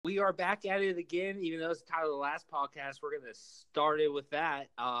we are back at it again. Even though it's the title of the last podcast, we're gonna start it with that.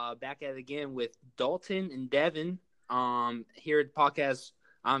 Back at it again with Dalton and Devin. Here at the podcast,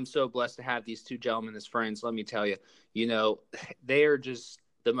 I'm so blessed to have these two gentlemen as friends. Let me tell you, they are just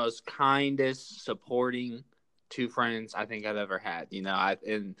the most kindest, supporting two friends I think I've ever had.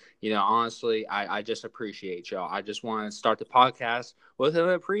 Honestly, I just appreciate y'all. I just want to start the podcast with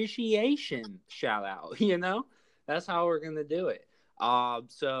an appreciation shout out. That's how we're gonna do it.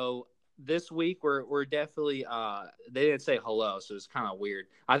 So this week we're definitely they didn't say hello, so it's kind of weird.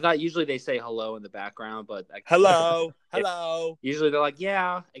 I thought usually they say hello in the background, but hello. Usually they're like,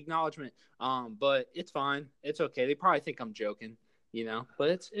 yeah, acknowledgement. But it's fine. It's okay. They probably think I'm joking,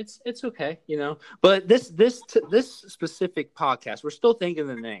 but it's okay, But this specific podcast, we're still thinking of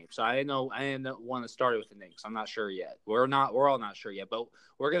the name. So I didn't want to start it with the name because I'm not sure yet. We're all not sure yet, but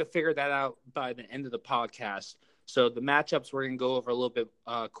we're gonna figure that out by the end of the podcast. So the matchups we're going to go over a little bit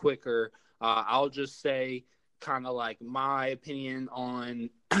quicker. I'll just say kind of like my opinion on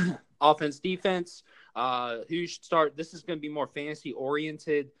offense, defense, who should start. This is going to be more fantasy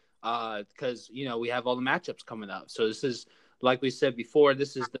oriented because, we have all the matchups coming up. So this is, like we said before,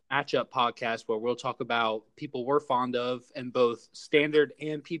 this is the matchup podcast where we'll talk about people we're fond of in both standard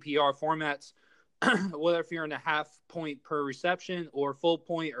and PPR formats, whether if you're in a half point per reception or full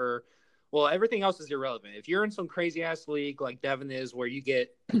point or – well, everything else is irrelevant. If you're in some crazy-ass league like Devin is where you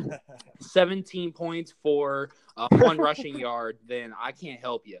get 17 points for one rushing yard, then I can't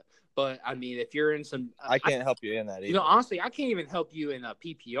help you. But, I mean, if you're in some I can't help you in that either. Honestly, I can't even help you in a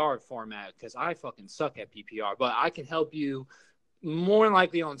PPR format because I fucking suck at PPR. But I can help you more than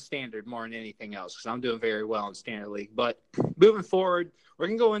likely on standard more than anything else because I'm doing very well in standard league. But moving forward, we're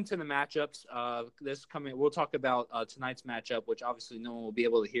going to go into the matchups. We'll talk about tonight's matchup, which obviously no one will be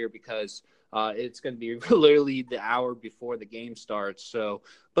able to hear because it's going to be literally the hour before the game starts. So,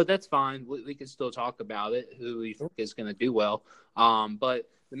 but that's fine. We can still talk about it, who we think is going to do well. But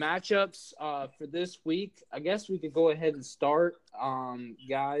the matchups for this week, I guess we could go ahead and start,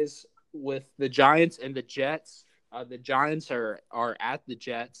 guys, with the Giants and the Jets. The Giants are at the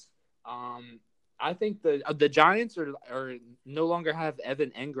Jets. I think the Giants are no longer have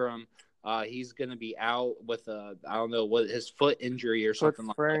Evan Engram. He's going to be out with I don't know what his foot injury or something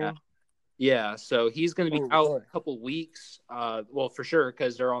like that. Yeah, so he's going to be out a couple weeks. Well, for sure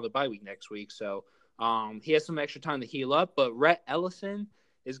because they're on the bye week next week. So he has some extra time to heal up. But Rhett Ellison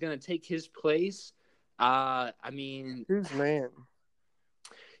is going to take his place. I mean, who's man?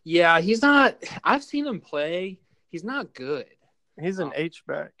 Yeah, he's not. I've seen him play. He's not good. He's an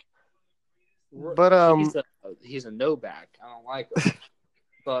H-back. But he's a no back. I don't like him.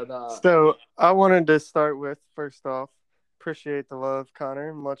 But so I wanted to start with, first off, appreciate the love,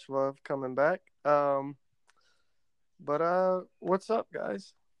 Connor. Much love coming back. But what's up,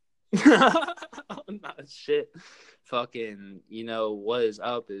 guys? Not shit. Fucking, what is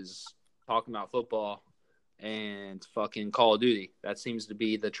up is talking about football and fucking Call of Duty. That seems to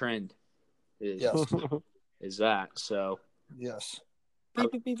be the trend. Yes. Is that so? Yes.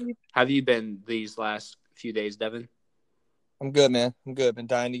 Have you been these last few days, Devin? I'm good, man. I'm good. Been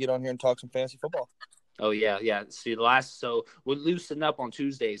dying to get on here and talk some fantasy football. Oh yeah. See, so we loosen up on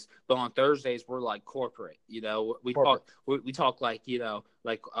Tuesdays, but on Thursdays we're like corporate. We talk like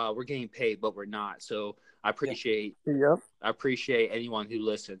we're getting paid, but we're not. So I appreciate anyone who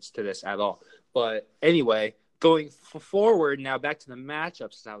listens to this at all. But anyway. Going forward now, back to the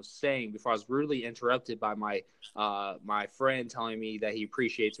matchups. As I was saying before, I was rudely interrupted by my my friend telling me that he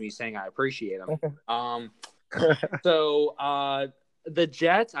appreciates me saying I appreciate him. So the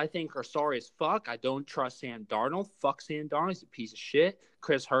Jets, I think, are sorry as fuck. I don't trust Sam Darnold. Fuck Sam Darnold. He's a piece of shit.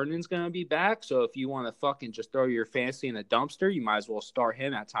 Chris Herndon's gonna be back. So if you want to fucking just throw your fantasy in a dumpster, you might as well start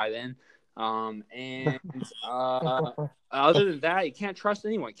him at tight end. Other than that, you can't trust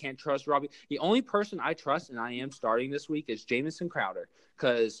anyone. Can't trust Robbie. The only person I trust, and I am starting this week, is Jamison Crowder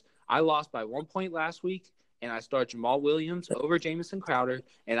because I lost by 1 point last week, and I started Jamal Williams over Jamison Crowder,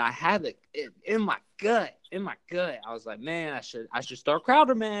 and I had it in my gut. I was like, man, I should start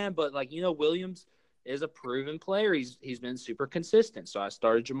Crowder, man. But Williams is a proven player. He's been super consistent, so I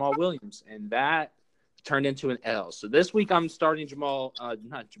started Jamal Williams, and that turned into an L. So this week I'm starting Jamison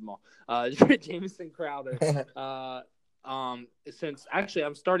Crowder. Since actually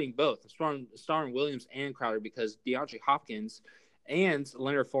I'm starting both. I'm starting Williams and Crowder because DeAndre Hopkins and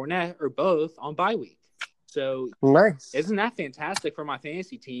Leonard Fournette are both on bye week. So nice. Isn't that fantastic for my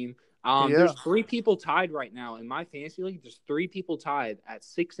fantasy team? There's 3 people tied right now in my fantasy league. There's 3 people tied at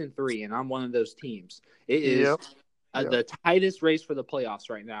 6-3, and I'm one of those teams. It is the tightest race for the playoffs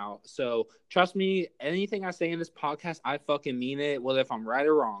right now. So trust me, anything I say in this podcast, I fucking mean it, whether if I'm right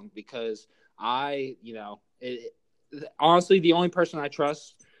or wrong, because honestly, the only person I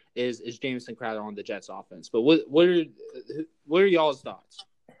trust is Jamison Crowder on the Jets offense. But what are y'all's thoughts?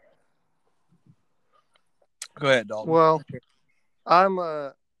 Go ahead, Dalton. Well,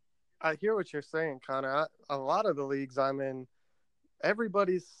 I hear what you're saying, Connor. A lot of the leagues I'm in,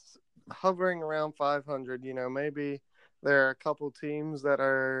 everybody's hovering around 500. Maybe there are a couple teams that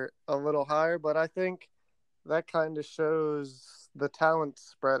are a little higher, but I think that kind of shows the talent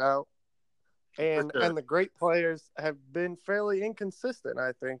spread out. And the great players have been fairly inconsistent,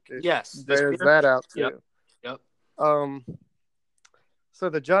 I think. Yes. There's that out, too. Yep. So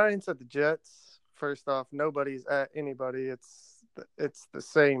the Giants at the Jets, first off, nobody's at anybody. It's the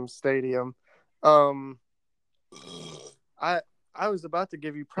same stadium. I was about to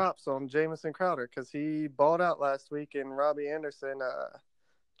give you props on Jamison Crowder because he balled out last week and Robbie Anderson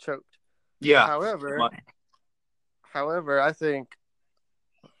choked. Yeah. However, I think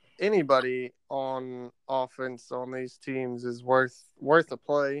anybody on offense on these teams is worth a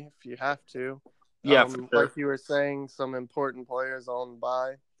play if you have to. Yeah, for sure. Like you were saying, some important players on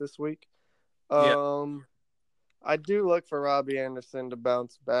bye this week. I do look for Robbie Anderson to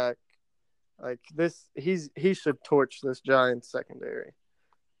bounce back. Like this, he should torch this Giants secondary.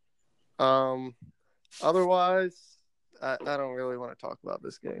 Otherwise, I don't really want to talk about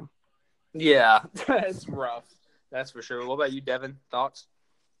this game. Yeah, it's rough. That's for sure. What about you, Devin? Thoughts?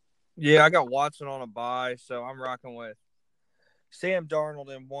 Yeah, I got Watson on a bye, so I'm rocking with Sam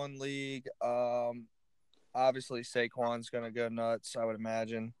Darnold in one league. Obviously Saquon's going to go nuts, I would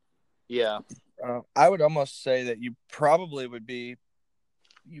imagine. Yeah. I would almost say that you probably would be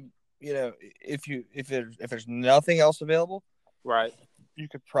if there's nothing else available, right? You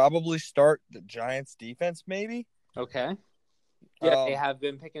could probably start the Giants defense, maybe. Okay. Yeah, they have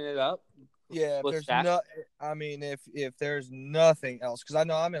been picking it up. Yeah, if there's nothing else, because I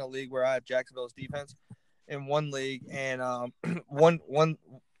know I'm in a league where I have Jacksonville's defense in one league, and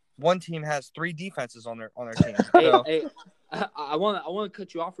one team has 3 defenses on their team. Hey, I want to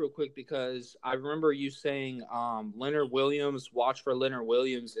cut you off real quick because I remember you saying Leonard Williams. Watch for Leonard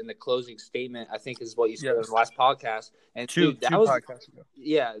Williams in the closing statement. I think is what you said in the last podcast. And two podcasts ago.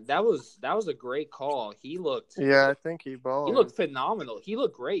 Yeah, that was a great call. He looked. Yeah, I think he balled. He looked phenomenal. He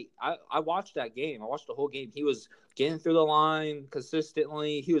looked great. I watched that game. I watched the whole game. He was getting through the line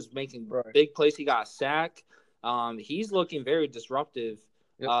consistently. He was making big plays. He got a sack. He's looking very disruptive.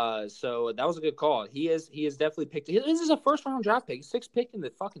 Yep. So that was a good call. He is definitely picked. This is a first round draft pick, 6th pick in the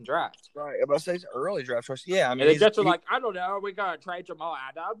fucking draft. Right. I'm about to say it's early draft choice. Yeah, I mean, and the Jets are like, I don't know. We got to trade Jamal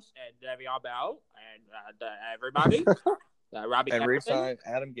Adams and Le'Veon Bell and everybody. Robbie and re-sign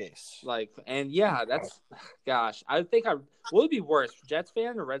Adam Gase. Like, and yeah, that's gosh. I think would it be worse, Jets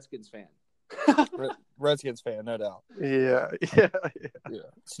fan or Redskins fan? Redskins fan, no doubt. Yeah.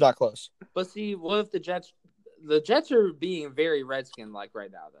 It's not close. But see, what if the Jets are being very Redskin-like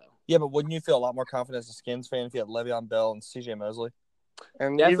right now, though. Yeah, but wouldn't you feel a lot more confident as a Skins fan if you had Le'Veon Bell and C.J. Mosley?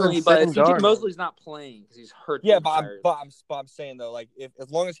 And definitely, but C.J. Mosley's not playing because he's hurt. Yeah, but I'm saying though, like if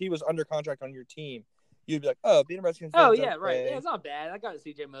as long as he was under contract on your team, you'd be like, oh, being a Redskins fan. Oh yeah, right. Yeah, it's not bad. I got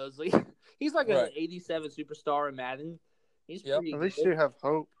C.J. Mosley. He's like an 87 superstar in Madden. He's pretty. At least you have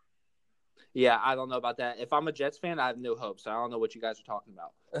hope. Yeah, I don't know about that. If I'm a Jets fan, I have no hope, so I don't know what you guys are talking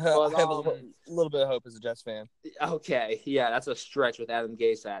about. But, I have a little bit of hope as a Jets fan. Okay, yeah, that's a stretch with Adam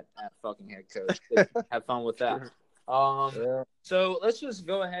Gase at fucking head coach. Have fun with that. So let's just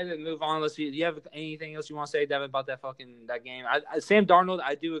go ahead and move on. Let's see. Do you have anything else you want to say, Devin, about that game? Sam Darnold,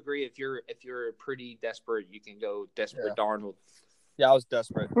 I do agree. If you're pretty desperate, you can go desperate Darnold. Yeah, I was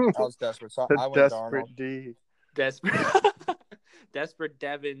desperate. So I went desperate Darnold. D. Desperate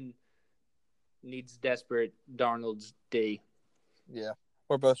Devin needs desperate Darnold's D. Yeah,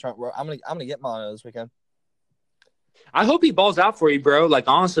 we're both trying. I'm gonna get mine this weekend. I hope he balls out for you, bro. Like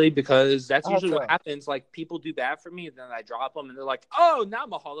honestly, because that's usually what happens. Like people do bad for me, and then I drop them, and they're like, "Oh, now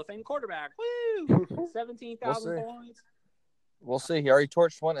I'm a Hall of Fame quarterback." Woo! 17,000 points. We'll see. He already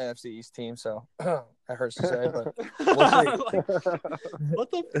torched one NFC East team, so that hurts to say, but we'll see.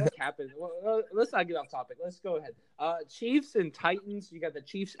 What the fuck happened? Well, let's not get off topic. Let's go ahead. Chiefs and Titans. You got the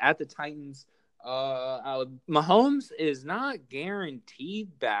Chiefs at the Titans. Mahomes is not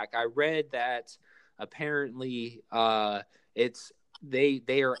guaranteed back. I read that apparently they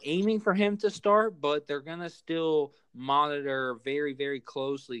are aiming for him to start, but they're gonna still monitor very, very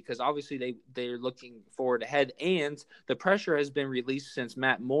closely because obviously they're looking forward ahead, and the pressure has been released since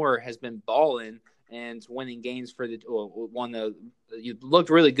Matt Moore has been balling and winning games for you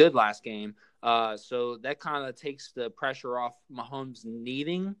looked really good last game. So that kind of takes the pressure off Mahomes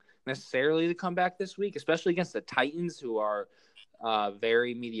needing necessarily to come back this week, especially against the Titans, who are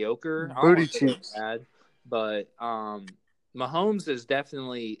very mediocre. I don't Booty want to say they're cheeks. bad, but Mahomes is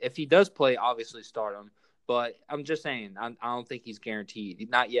definitely, if he does play, obviously start him. But I'm just saying, I don't think he's guaranteed.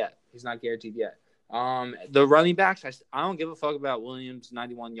 Not yet. He's not guaranteed yet. The running backs, I don't give a fuck about Williams'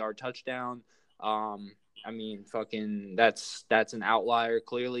 91-yard touchdown. I mean, fucking, that's an outlier.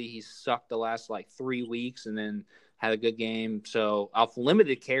 Clearly, he's sucked the last like 3 weeks, and then had a good game. So off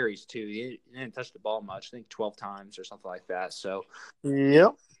limited carries too. He didn't touch the ball much. I think 12 times or something like that. So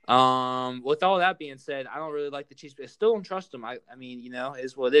Yep. with all that being said, I don't really like the Chiefs, but I still don't trust them. I mean, you know,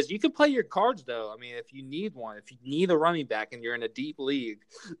 is what it is. You can play your cards though. I mean, if you need one, if you need a running back and you're in a deep league,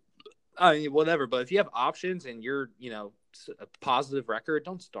 I mean, whatever. But if you have options and you're, you know, a positive record,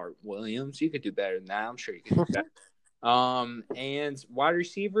 don't start Williams. You could do better than that. I'm sure you could do better. And wide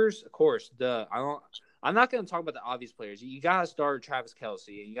receivers, of course, I'm not going to talk about the obvious players. You got to start Travis Kelce,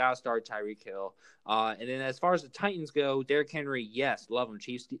 and you got to start Tyreek Hill. And then as far as the Titans go, Derrick Henry, yes, love him.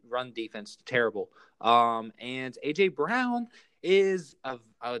 Chiefs run defense, terrible. And A.J. Brown is a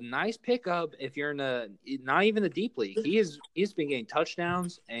nice pickup if you're not even a deep league. He's been getting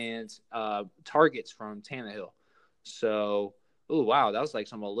touchdowns and targets from Tannehill. So, oh, wow, that was like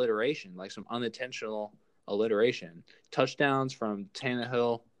some alliteration, like some unintentional alliteration. Touchdowns from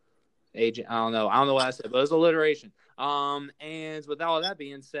Tannehill. Agent, I don't know what I said, but it was alliteration. And with all that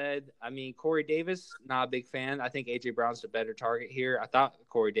being said, I mean, Corey Davis, not a big fan. I think AJ Brown's the better target here. I thought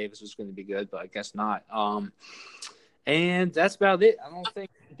Corey Davis was going to be good, but I guess not. And that's about it. I don't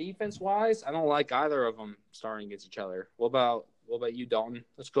think defense wise, I don't like either of them starting against each other. What about you, Dalton?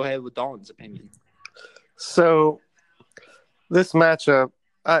 Let's go ahead with Dalton's opinion. So this matchup,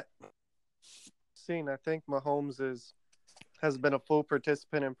 I think Mahomes has been a full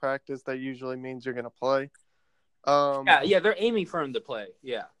participant in practice. That usually means you're going to play. Yeah, they're aiming for him to play.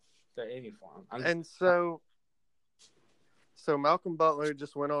 Yeah, they're aiming for him. So Malcolm Butler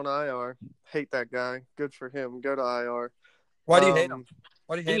just went on IR. Hate that guy. Good for him. Go to IR. Why do you hate him?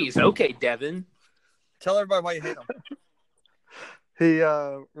 Why do you hate him? He's okay, Devin. Tell everybody why you hate him. He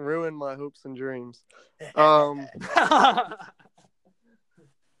ruined my hopes and dreams.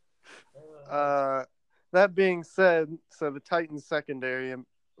 That being said, so the Titans secondary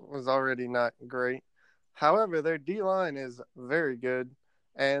was already not great. However, their D-line is very good,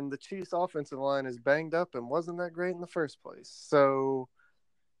 and the Chiefs offensive line is banged up and wasn't that great in the first place. So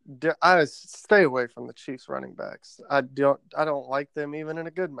I stay away from the Chiefs running backs. I don't like them even in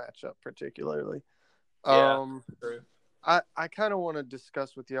a good matchup particularly. True. I kind of want to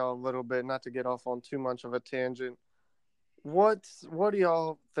discuss with y'all a little bit, not to get off on too much of a tangent. What do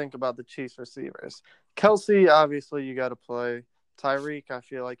y'all think about the Chiefs receivers? Kelce, obviously you got to play. Tyreek, I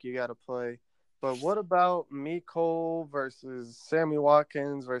feel like you got to play. But what about Cole versus Sammy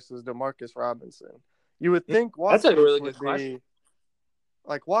Watkins versus Demarcus Robinson? You would think Watkins that's a really good question.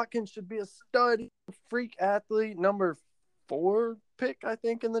 Like Watkins should be a stud, freak athlete, number 4 pick, I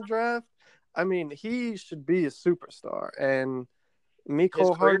think, in the draft. I mean, he should be a superstar, and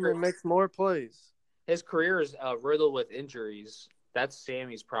Mecole Hardman makes more plays. His career is riddled with injuries. That's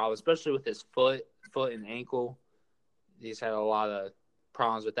Sammy's problem, especially with his foot and ankle. He's had a lot of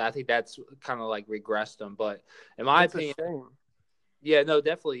problems with that. I think that's kind of like regressed him. But in my opinion, a shame. Yeah, no,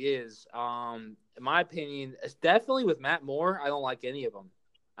 definitely is. In my opinion, it's definitely with Matt Moore. I don't like any of them.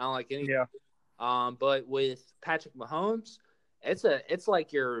 I don't like any. Yeah. But with Patrick Mahomes, it's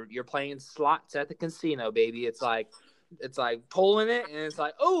like you're playing slots at the casino, baby. It's like pulling it and it's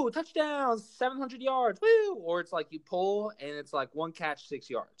like, oh, touchdown, 700 yards, woo! Or it's like you pull and it's like 1 catch, 6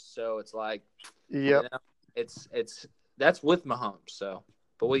 yards. So it's like, yep. You know, it's that's with Mahomes. So,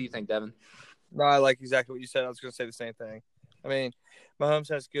 but what do you think, Devin? No, I like exactly what you said. I was going to say the same thing. I mean, Mahomes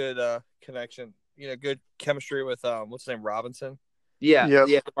has good connection, good chemistry with what's his name, Robinson. Yeah,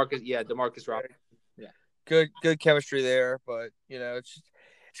 yep. Demarcus Robinson. Yeah, good chemistry there, but it's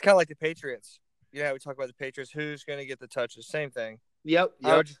kind of like the Patriots. We talk about the Patriots. Who's going to get the touches? Same thing. Yep,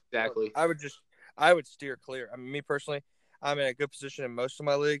 exactly. I would steer clear. I mean, me personally, I'm in a good position in most of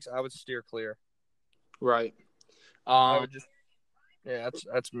my leagues. I would steer clear. Right. I would just. Yeah,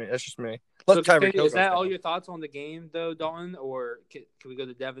 that's me. That's just me. Is that all your thoughts on the game, though, Dalton? Or can we go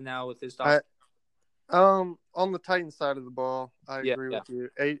to Devin now with his thoughts? On the Titans side of the ball, I agree with you.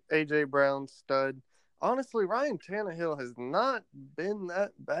 A.J. Brown, stud. Honestly, Ryan Tannehill has not been that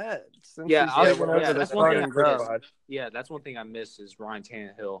bad since that's one thing I miss is Ryan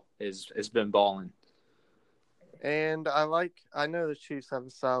Tannehill has been balling. And I know the Chiefs have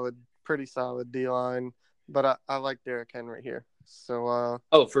a pretty solid D-line, but I like Derrick Henry here. So,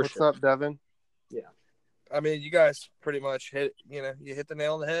 for what's up, Devin? I mean, you guys pretty much hit the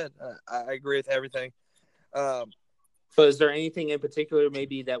nail on the head. I agree with everything. So is there anything in particular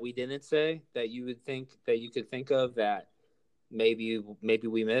maybe that we didn't say that you would think that you could think of that maybe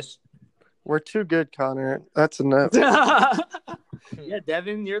we missed? We're too good, Connor. That's enough. Yeah,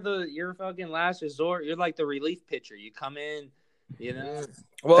 Devin, you're fucking last resort. You're like the relief pitcher. You come in, you know.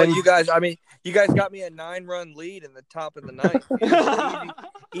 Well, And- you guys got me a 9-run lead in the top of the ninth.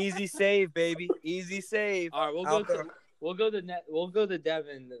 Easy save, baby. Easy save. All right, we'll go to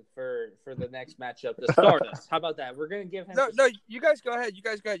Devin for the next matchup to start us. How about that? We're gonna give him. No, you guys go ahead. You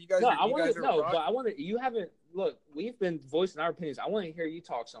guys go ahead. No, I want to know, but I want to. You haven't look. We've been voicing our opinions. I want to hear you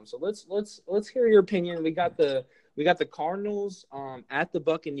talk some. So let's hear your opinion. We got the Cardinals at the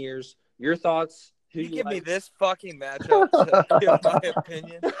Buccaneers. Your thoughts? You give me this fucking matchup to give my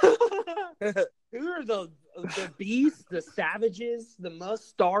opinion. Who are the beasts, the savages, the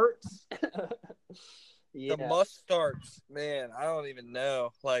must-starts? Yeah. The must-starts, man. I don't even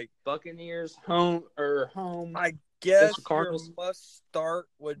know. Like Buccaneers home. I guess your Cardinals must-start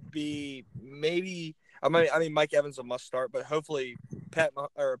would be maybe. I mean, Mike Evans a must-start, but hopefully Pat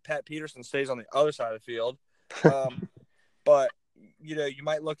Peterson stays on the other side of the field. But you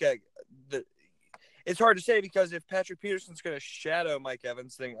might look at the. It's hard to say because if Patrick Peterson's going to shadow Mike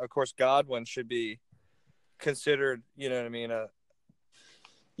Evans, then of course Godwin should be considered. You know what I mean?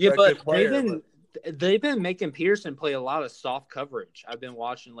 But they've been making Peterson play a lot of soft coverage. I've been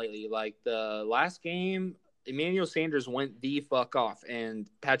watching lately. Like the last game, Emmanuel Sanders went the fuck off, and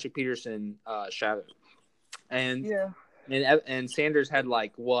Patrick Peterson shadowed. And Sanders had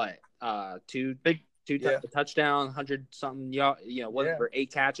like what two touchdown, 100-something, for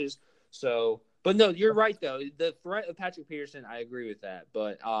 8 catches. So. But no, you're right though. The threat of Patrick Peterson, I agree with that.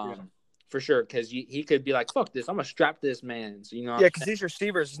 But for sure, because he could be like, "Fuck this, I'm gonna strap this man." So because these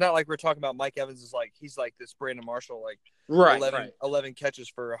receivers, it's not like we're talking about Mike Evans is like he's like this Brandon Marshall, like 11 catches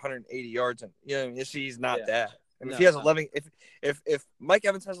for 180 yards, and he's not that. And if he has 11, if Mike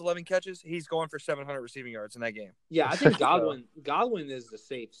Evans has 11 catches, he's going for 700 receiving yards in that game. Yeah, I think Godwin is the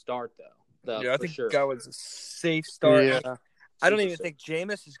safe start though. I think Godwin's a safe start. Yeah. I don't even think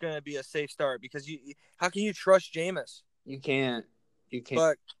Jameis is going to be a safe start because how can you trust Jameis? You can't.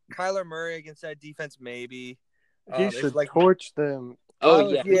 But Kyler Murray against that defense, maybe he should torch them. Oh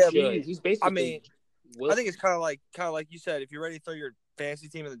yeah, he's basically. I mean, I think it's kind of like you said. If you're ready to throw your fantasy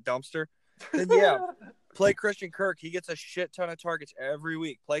team in the dumpster, then play Christian Kirk. He gets a shit ton of targets every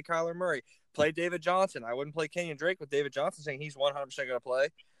week. Play Kyler Murray. Play David Johnson. I wouldn't play Kenyon Drake with David Johnson saying he's 100% going to play.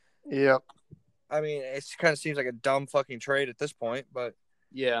 Yep. I mean, it kind of seems like a dumb fucking trade at this point, but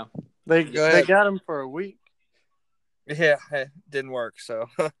yeah, they got him for a week. Yeah, it didn't work. So,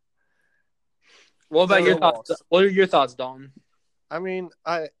 what about your thoughts? What are your thoughts, Dalton? I mean,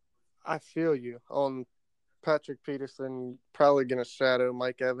 I feel you on Patrick Peterson probably going to shadow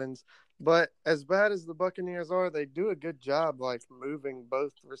Mike Evans, but as bad as the Buccaneers are, they do a good job like moving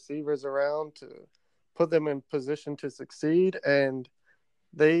both receivers around to put them in position to succeed, and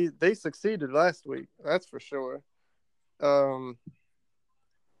They succeeded last week, that's for sure.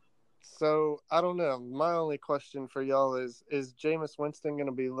 So I don't know. My only question for y'all is Jameis Winston going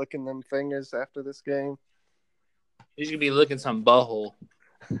to be licking them fingers after this game? He's going to be licking some butthole.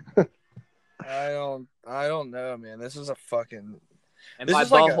 I don't know, man. This is a fucking. And by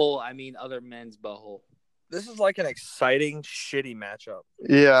butthole, I mean other men's butthole. This is like an exciting, shitty matchup.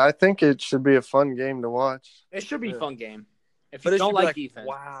 Yeah, I think it should be a fun game to watch. It should be a fun game. If you don't like defense.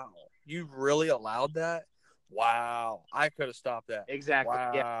 Wow. You really allowed that? Wow. I could have stopped that. Exactly.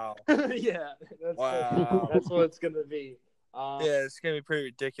 Wow. Yeah. Wow. That's what it's going to be. Yeah, it's going to be pretty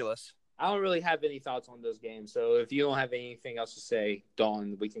ridiculous. I don't really have any thoughts on those games. So if you don't have anything else to say,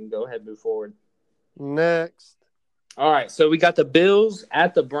 Dawn, we can go ahead and move forward. Next. All right. So we got the Bills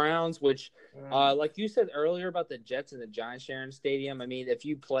at the Browns, which, like you said earlier about the Jets and the Giants sharing stadium, I mean, if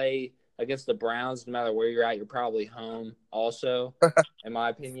you play – against the Browns, no matter where you're at, you're probably home also, in my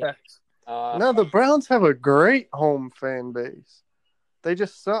opinion. No, the Browns have a great home fan base. They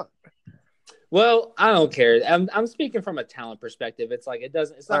just suck. Well, I don't care. I'm speaking from a talent perspective. It's like it's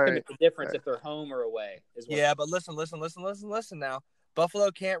not going to make a difference if they're home or away. But listen now.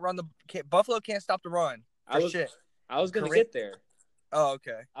 Buffalo can't stop the run. I was going to get there. Oh,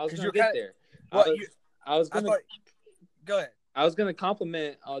 okay. I was going to get there. Go ahead. I was going to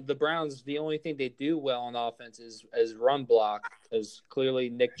compliment the Browns. The only thing they do well on offense is run block, because clearly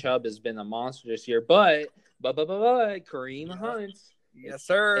Nick Chubb has been a monster this year. But Kareem Hunt, yes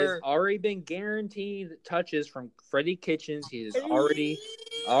sir, has already been guaranteed touches from Freddie Kitchens. He has already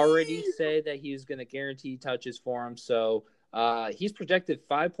said that he was going to guarantee touches for him. So He's projected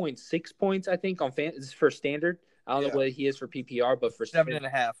 5.6 points, I think, on fan. This is for standard. I don't know what he is for PPR, but for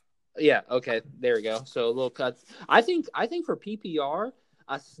 7.5. Yeah. Okay. There we go. So a little cut. I think for PPR,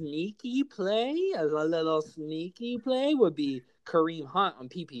 a little sneaky play would be Kareem Hunt on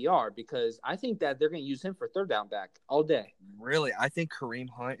PPR because I think that they're going to use him for third down back all day. Really, I think Kareem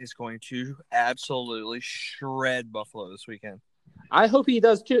Hunt is going to absolutely shred Buffalo this weekend. I hope he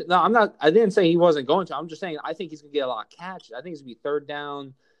does too. No, I'm not. I didn't say he wasn't going to. I'm just saying I think he's going to get a lot of catches. I think it's going to be third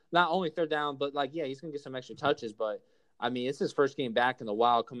down. Not only third down, but he's going to get some extra touches. But I mean, it's his first game back in a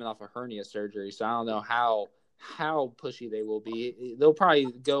while, coming off a hernia surgery. So I don't know how pushy they will be. They'll probably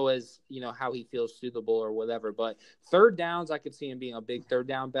go as how he feels suitable or whatever. But third downs, I could see him being a big third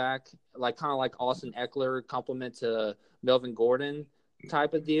down back, kind of like Austin Eckler, complement to Melvin Gordon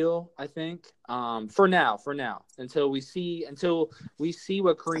type of deal. I think for now, until we see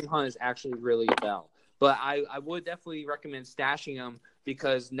what Kareem Hunt is actually really about. But I would definitely recommend stashing him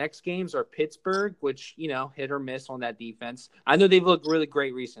because next games are Pittsburgh, which, hit or miss on that defense. I know they've looked really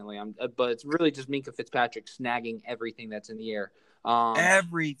great recently, but it's really just Minkah Fitzpatrick snagging everything that's in the air.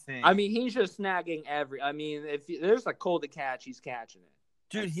 Everything. I mean, he's just snagging if there's a cold to catch, he's catching it.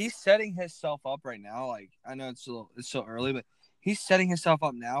 Dude, he's setting himself up right now. Like, I know it's still early, but he's setting himself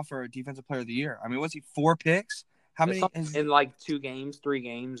up now for a Defensive Player of the Year. I mean, what's he, 4 picks? How many? In 2 games, 3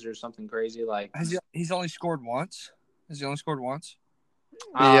 games, or something crazy. He's only scored once? Has he only scored once?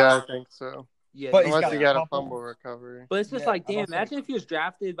 Yeah, I think so. Yeah, but unless he got a fumble recovery. But it's just damn, imagine if he was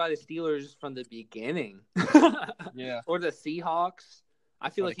drafted by the Steelers from the beginning. Yeah. Or the Seahawks. I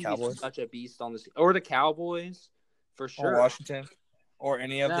feel like he'd be such a beast on or the Cowboys, for sure. Or Washington. Or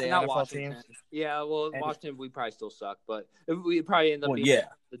any of the NFL teams. Yeah, well, Washington, we probably still suck, but we probably end up being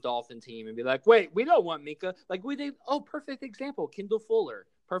the Dolphin team and be like, wait, we don't want Minkah. We did. Oh, perfect example, Kendall Fuller.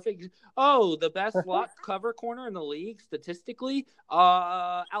 Perfect. Oh, the best slot cover corner in the league statistically.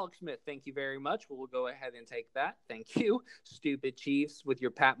 Alex Smith, thank you very much. We'll go ahead and take that. Thank you, stupid Chiefs with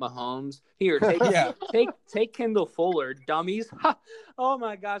your Pat Mahomes. Here, take Kendall Fuller, dummies. Oh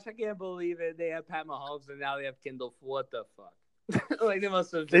my gosh, I can't believe it. They have Pat Mahomes and now they have Kendall. What the fuck? They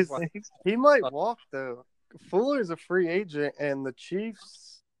must have just he might walk though. Fuller's a free agent, and the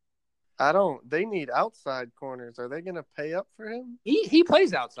Chiefs, they need outside corners. Are they going to pay up for him? He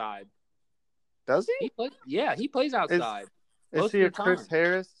plays outside. Does he? He plays outside. Is he a Chris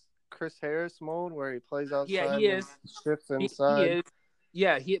Harris mold where he plays outside? Yeah, he is. Shifts inside. He is.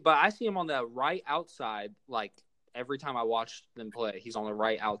 Yeah, but I see him on the right outside. Every time I watch them play, he's on the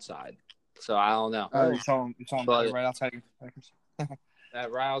right outside. So I don't know. Oh, it's on the right outside.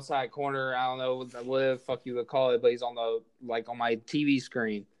 That right outside corner, I don't know what the fuck you would call it, but he's on the on my TV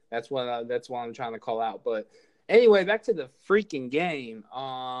screen. That's what I'm trying to call out. But anyway, back to the freaking game.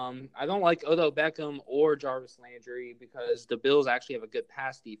 I don't like Odell Beckham or Jarvis Landry because the Bills actually have a good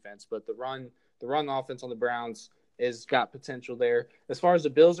pass defense, but the run offense on the Browns is got potential there. As far as the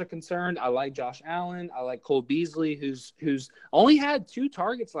Bills are concerned, I like Josh Allen. I like Cole Beasley, who's only had 2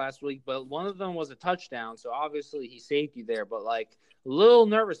 targets last week, but one of them was a touchdown. So obviously he saved you there. But a little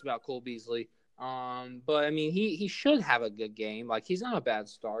nervous about Cole Beasley. But I mean he should have a good game. He's not a bad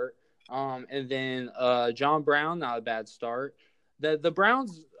start. And then John Brown, not a bad start. The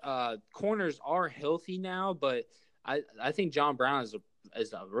Browns corners are healthy now, but I think John Brown is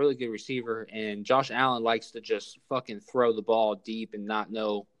a really good receiver, and Josh Allen likes to just fucking throw the ball deep and not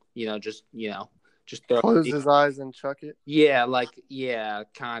know, just throw close his eyes and chuck it. Yeah,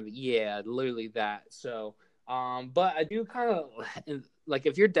 literally that. So, but I do kind of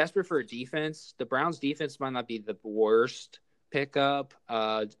if you're desperate for a defense, the Browns defense might not be the worst pickup.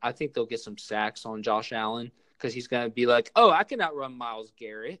 I think they'll get some sacks on Josh Allen because he's gonna be oh, I can outrun Myles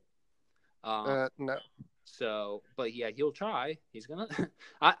Garrett. No. So, but yeah, he'll try. He's gonna.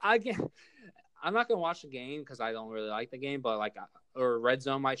 I'm not gonna watch the game because I don't really like the game. But or Red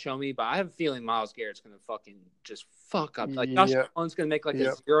Zone might show me. But I have a feeling Myles Garrett's gonna fucking just fuck up. Josh Allen's gonna make a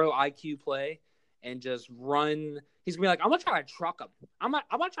 0 IQ play and just run. He's gonna be I'm gonna try to truck him. I'm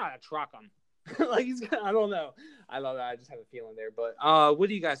gonna try to truck him. He's gonna. I don't know. I love that. I just have a feeling there. But what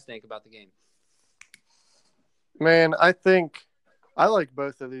do you guys think about the game? Man, I think I like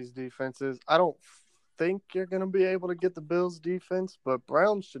both of these defenses. I don't think you're going to be able to get the Bills defense, but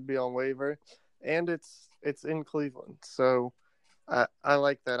Browns should be on waiver, and it's in Cleveland. So I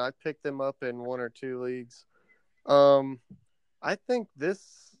like that. I picked them up in 1 or 2 leagues. I think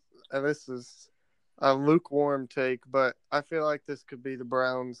this is a lukewarm take, but I feel like this could be the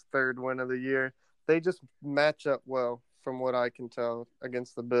Browns' 3rd win of the year. They just match up well from what I can tell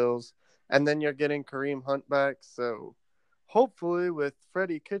against the Bills. And then you're getting Kareem Hunt back, so hopefully with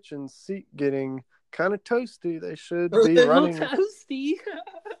Freddie Kitchens' seat getting kind of toasty. They should A be little running. toasty.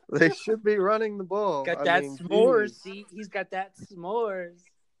 They should be running the ball. Got I that mean, s'mores. geez. See, he's got that s'mores.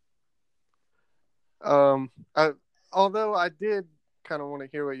 Although I did kind of want to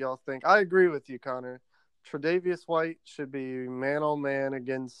hear what y'all think. I agree with you, Connor. Tre'Davious White should be man on man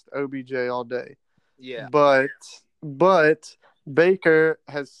against OBJ all day. Yeah. But Baker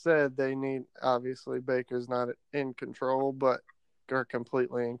has said they need. Obviously, Baker's not in control, but are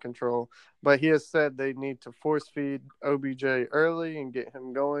completely in control. But he has said they need to force feed OBJ early and get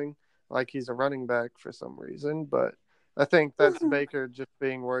him going like he's a running back for some reason. But I think that's Baker just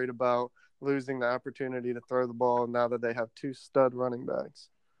being worried about losing the opportunity to throw the ball now that they have two stud running backs.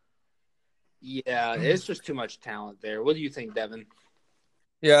 Yeah, it's just too much talent there. What do you think, Devin?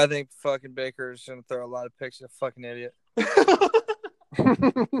 Yeah, I think fucking Baker's gonna throw a lot of picks. He's a fucking idiot.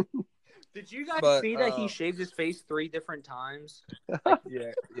 Did you guys see that he shaved his face 3 different times?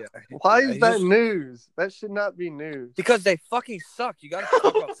 Yeah. Why is that news? That should not be news. Because they fucking suck. You got to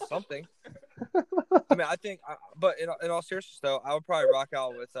talk about something. I mean, I think, but in all seriousness, though, I would probably rock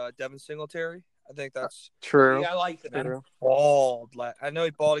out with Devin Singletary. I think that's true. Yeah, I like that. True. Bald. I know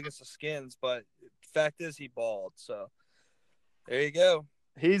he balled against the Skins, but fact is he balled. So there you go.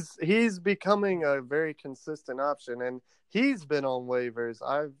 He's becoming a very consistent option, and he's been on waivers.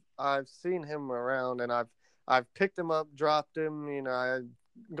 I've seen him around, and I've picked him up, dropped him. You know, I've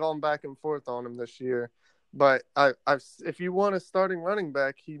gone back and forth on him this year. But if you want a starting running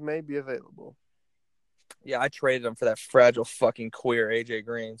back, he may be available. Yeah, I traded him for that fragile fucking queer AJ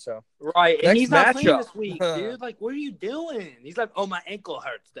Green. So right, and he's not playing this matchup. week, dude. Like, what are you doing? He's like, oh, my ankle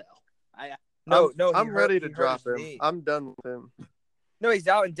hurts though. I'm ready to drop him. I'm done with him. No, he's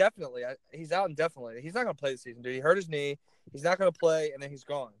out indefinitely. He's out indefinitely. He's not going to play this season, dude. He hurt his knee. He's not going to play, and then he's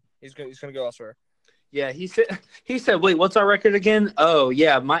gone. He's going to go elsewhere. Yeah, he said, wait, what's our record again? Oh,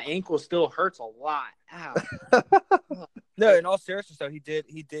 yeah, my ankle still hurts a lot. Ow. No, in all seriousness, though, he did.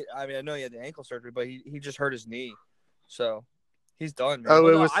 I mean, I know he had the ankle surgery, but he just hurt his knee. So he's done, man. Oh,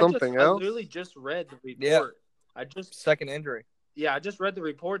 it was something else? I literally just read the report. Yeah. Second injury. Yeah, I just read the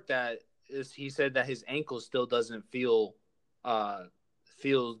report he said that his ankle still doesn't feel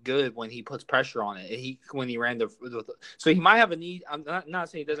good when he puts pressure on it. When he ran so he might have a knee. I'm not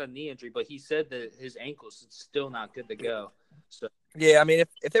saying he doesn't have a knee injury, but he said that his ankle's still not good to go. So yeah, I mean,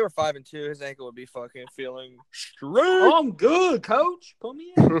 if they were 5-2, his ankle would be fucking feeling straight. Oh, I'm good, coach. Put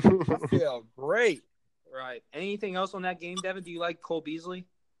me in. I feel great. Right. Anything else on that game, Devin? Do you like Cole Beasley?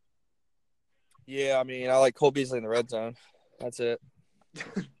 Yeah, I mean, I like Cole Beasley in the red zone. That's it.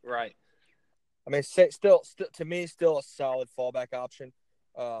 Right. I mean, still to me, still a solid fallback option.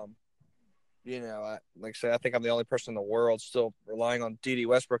 You know, like I say, I think I'm the only person in the world still relying on D.D.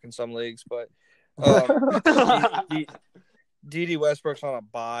 Westbrook in some leagues, but D.D. Westbrook's on a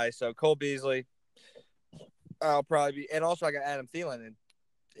bye, so Cole Beasley, I'll probably be, and also I got Adam Thielen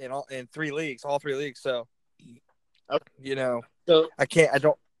in all 3 leagues, so you know, so I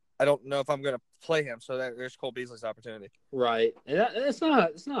don't know if I'm going to play him, so there's Cole Beasley's opportunity. Right, and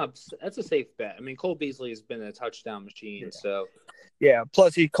that's a safe bet. I mean, Cole Beasley has been a touchdown machine, so. Yeah,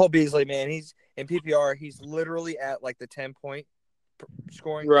 plus Cole Beasley, man, he's in PPR. He's literally at like the 10-point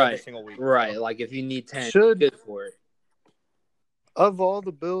scoring every single week. Right, like if you need 10, good for it. Of all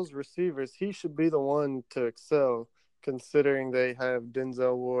the Bills receivers, he should be the one to excel, considering they have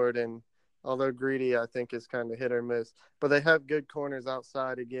Denzel Ward and although Greedy, I think, is kind of hit or miss. But they have good corners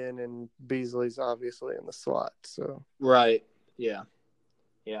outside again, and Beasley's obviously in the slot. So right, yeah.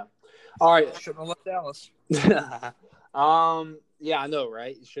 All right, shouldn't have left Dallas. Yeah, I know,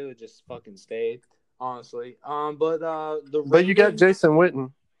 right? You should have just fucking stayed, honestly. But you got Jason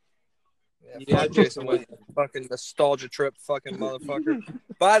Witten. Yeah, Jason Witten, fucking nostalgia trip, fucking motherfucker.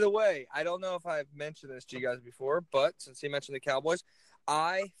 By the way, I don't know if I've mentioned this to you guys before, but since he mentioned the Cowboys,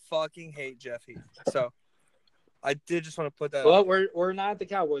 I fucking hate Jeff Heath. So I did just want to put that. Well, we're not at the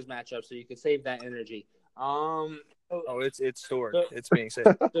Cowboys matchup, so you can save that energy. It's stored. It's being saved.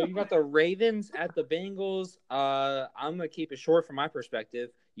 So you got the Ravens at the Bengals. I'm gonna keep it short from my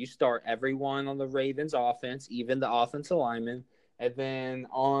perspective. You start everyone on the Ravens offense, even the offensive linemen, and then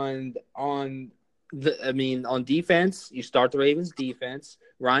on defense, you start the Ravens defense.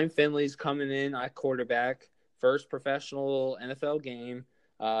 Ryan Finley's coming in at quarterback, first professional NFL game.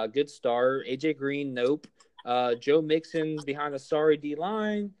 Good start. AJ Green, nope. Joe Mixon behind a sorry D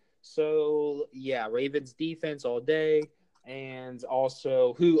line. So, yeah, Ravens defense all day. And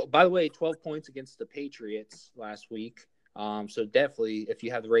also, by the way, 12 points against the Patriots last week. So, definitely, if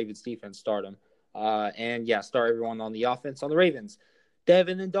you have the Ravens defense, start them. And, yeah, start everyone on the offense on the Ravens.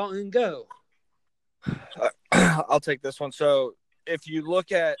 Devin and Dalton, go. I'll take this one. So, if you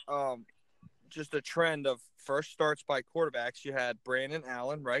look at just a trend of first starts by quarterbacks. You had Brandon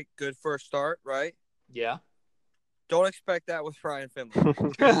Allen, right? Good first start, right? Yeah. Don't expect that with Ryan Finley.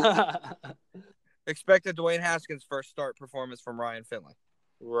 Expect a Dwayne Haskins first start performance from Ryan Finley.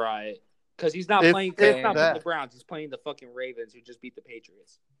 Right. Because he's not playing the Browns. He's playing the fucking Ravens, who just beat the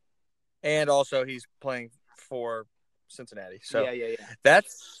Patriots. And also he's playing for Cincinnati. So yeah.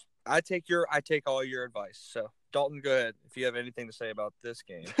 I take all your advice. So Dalton, go ahead if you have anything to say about this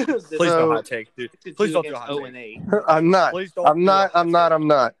game. Please don't hot take, dude. Please don't do a hot take. I'm not. Please don't. I'm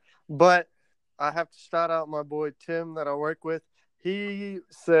not. But I have to shout out my boy Tim that I work with. He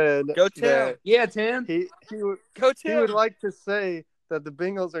said, "Go Tim." Yeah, Tim. He would go Tim. He would like to say that the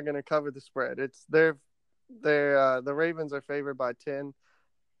Bengals are going to cover the spread. It's the Ravens are favored by 10.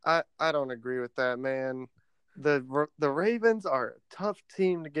 I don't agree with that, man. The Ravens are a tough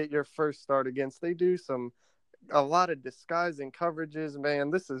team to get your first start against. They do a lot of disguising coverages,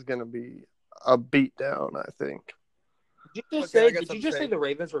 man. This is going to be a beatdown, I think. Did you just say the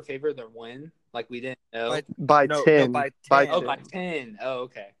Ravens were favored to win? Like we didn't know? By 10. By 10. Oh, by 10. Oh,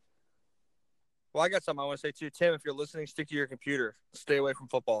 okay. Well, I got something I want to say too. Tim, if you're listening, stick to your computer. Stay away from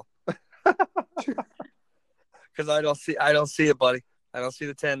football. Because I don't see it, buddy. I don't see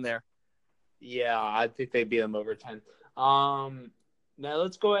the 10 there. Yeah, I think they beat them over 10. Now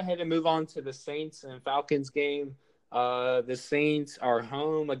let's go ahead and move on to the Saints and Falcons game. The Saints are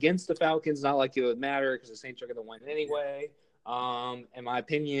home against the Falcons. Not like it would matter because the Saints are going to win anyway. In my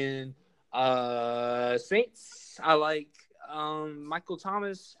opinion, Saints. I like Michael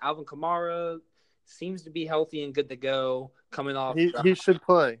Thomas, Alvin Kamara seems to be healthy and good to go. Coming off, he should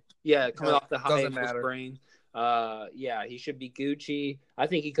play. Yeah, coming off the high ankle sprain. Yeah, he should be Gucci. I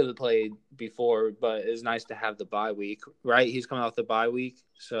think he could have played before, but it's nice to have the bye week, right? He's coming off the bye week,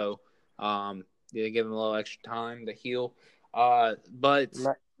 so give him a little extra time to heal. But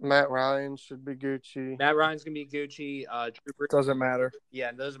Matt Ryan should be Gucci. Matt Ryan's gonna be Gucci. Doesn't matter. Yeah,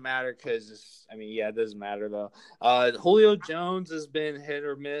 it doesn't matter because it doesn't matter though. Julio Jones has been hit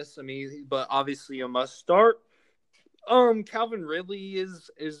or miss. But obviously a must start. Calvin Ridley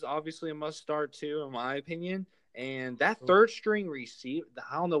is obviously a must start too, in my opinion. And that third string receiver,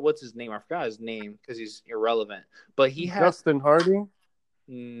 I don't know what's his name. I forgot his name because he's irrelevant. But he had Justin Hardy.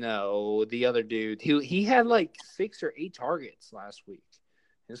 No, the other dude. He had like 6 or 8 targets last week.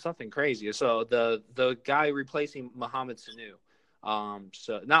 It's something crazy. So the guy replacing Mohamed Sanu.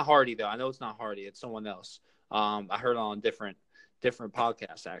 So not Hardy though. I know it's not Hardy. It's someone else. I heard on different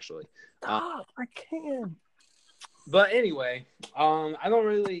podcasts actually. I can. But anyway, I don't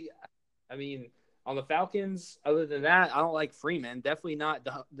really. On the Falcons, other than that, I don't like Freeman. Definitely not.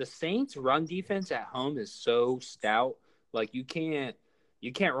 The Saints' run defense at home is so stout. Like you can't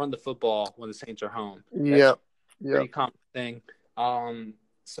run the football when the Saints are home. Yep. Pretty common thing.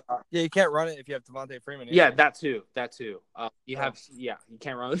 You can't run it if you have Devontae Freeman. Yeah, that too. You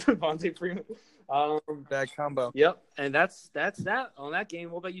can't run with Devontae Freeman. Bad combo. Yep, and that's that on that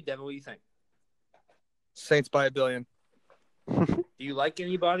game. What about you, Devin? What do you think? Saints by $1 billion. Do you like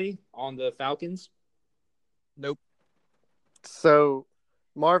anybody on the Falcons? Nope. So,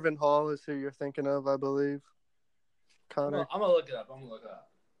 Marvin Hall is who you're thinking of, I believe. Connor. I'm gonna look it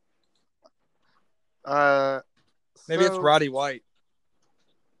up. Maybe it's Roddy White.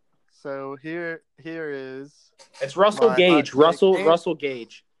 So here is. It's Russell Gage. Russell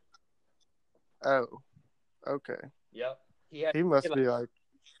Gage. Oh, okay. Yep. He must be like.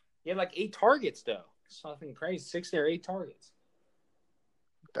 He had like 8 targets though. Something crazy. 6 or 8 targets.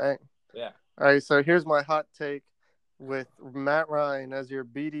 Dang. Yeah. All right. So here's my hot take with Matt Ryan as your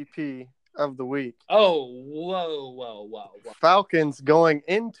BDP of the week. Oh, whoa. Falcons going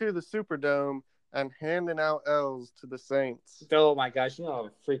into the Superdome and handing out L's to the Saints. Oh my gosh,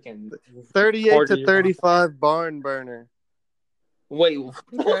 freaking 38-35 barn burner. Wait.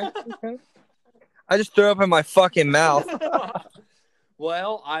 Okay. I just threw up in my fucking mouth.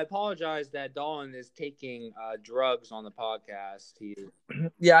 Well, I apologize that Dawn is taking drugs on the podcast.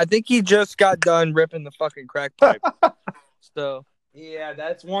 Yeah, I think he just got done ripping the fucking crack pipe. So yeah,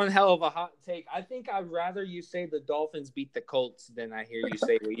 that's one hell of a hot take. I think I'd rather you say the Dolphins beat the Colts than I hear you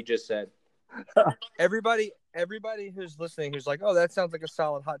say what you just said. Everybody who's listening, who's like, "Oh, that sounds like a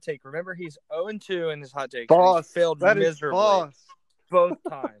solid hot take." Remember, he's 0-2 in his hot take. Boss, he failed that miserably is boss. Both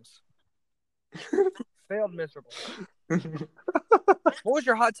times. Failed miserably. What was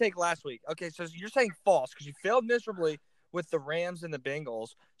your hot take last week? Okay, so you're saying false because you failed miserably with the Rams and the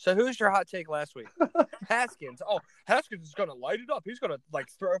Bengals. So who's your hot take last week? Haskins. Oh, Haskins is gonna light it up. He's gonna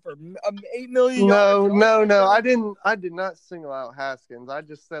throw for 8 million. No. I did not single out Haskins. I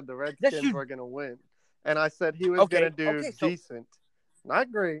just said the Redskins were gonna win, and I said he was gonna do decent,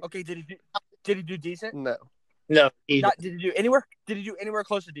 not great. Okay, did Did he do decent? No. No, Did he do anywhere? Did he do anywhere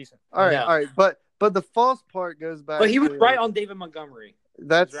close to decent? All right, No. all right. But the false part goes back. but he was to, right on David Montgomery.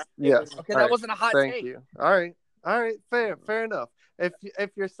 That's yes. Okay, All that right. wasn't a hot Thank take. you. All right. Fair enough.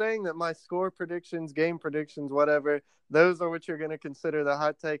 If you're saying that my score predictions, game predictions, whatever, those are what you're going to consider the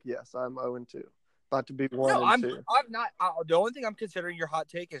hot take, yes, I'm 0-2. About to be 1 No, and I'm 2. not. The only thing I'm considering your hot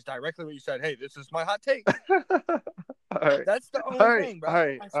take is directly what you said. Hey, this is my hot take. All right. That's the only All right, thing, bro. all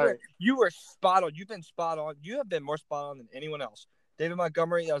right, I swear, all right. you were spot on. You've been spot on. You have been more spot on than anyone else. David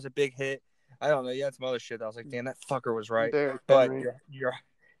Montgomery, that was a big hit. I don't know. You had some other shit that I was like, damn, that fucker was right. Derrick But Henry.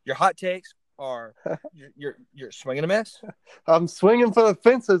 your hot takes are you're swinging a miss. I'm swinging for the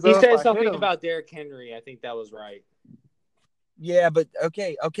fences. He though, if said I hit something him. about Derrick Henry. I think that was right. Yeah, but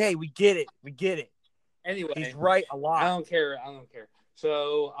okay, we get it. Anyway, He's right a lot. I don't care.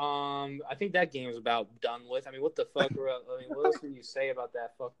 So, I think that game is about done with. I mean, what the fuck? What else can you say about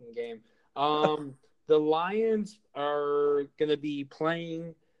that fucking game? The Lions are gonna be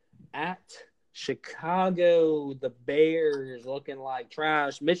playing at Chicago. The Bears looking like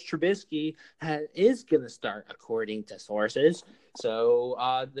trash. Mitch Trubisky is gonna start, according to sources.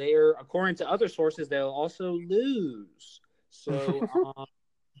 So, they're according to other sources, they'll also lose. So,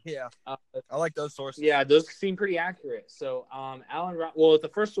 Yeah, I like those sources. yeah, those seem pretty accurate. So, if the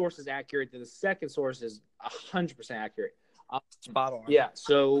first source is accurate, then the second source is 100% accurate. Spot on. Yeah.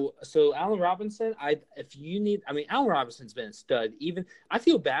 So Allen Robinson, Allen Robinson's been a stud. Even I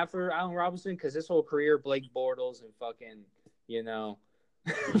feel bad for Allen Robinson because his whole career, Blake Bortles and fucking, I know.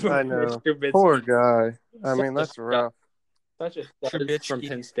 Trubisky. Poor guy. I mean, that's rough. Such a stud Trubisky. from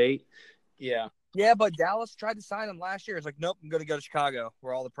Penn State. Yeah. Yeah, but Dallas tried to sign him last year. It's like, nope, I'm going to go to Chicago,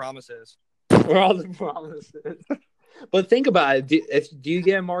 where all the promise is. Where all the promises. But think about it. Do you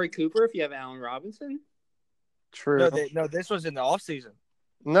get Amari Cooper if you have Allen Robinson? True. No, this was in the offseason.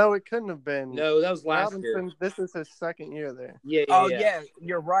 No, it couldn't have been. No, that was last Robinson, year. this is his second year there. Yeah. Yeah,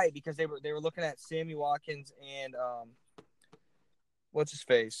 you're right, because they were looking at Sammy Watkins and what's his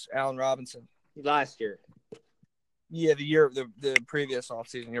face, Allen Robinson. Last year. Yeah, the previous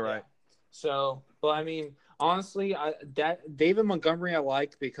offseason. You're right. So, but I mean, honestly, David Montgomery I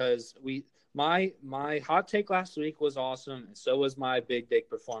like because my hot take last week was awesome, and so was my big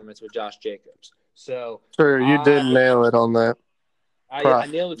performance with Josh Jacobs. So Sure, you did nail it on that. I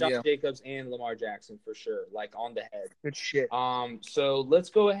nailed Josh Jacobs and Lamar Jackson for sure, like on the head. Good shit. So let's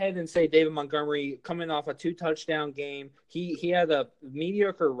go ahead and say David Montgomery coming off a 2-touchdown game. He had a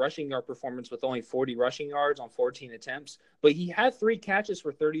mediocre rushing yard performance with only 40 rushing yards on 14 attempts, but he had 3 catches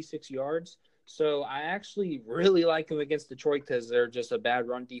for 36 yards. So I actually really like him against Detroit because they're just a bad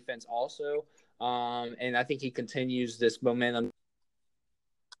run defense also. And I think he continues this momentum.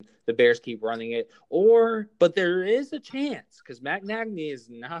 The Bears keep running it, but there is a chance because Matt Nagy is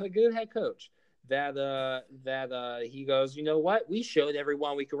not a good head coach. That he goes, you know what? We showed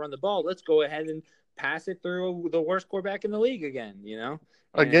everyone we could run the ball. Let's go ahead and pass it through the worst quarterback in the league again.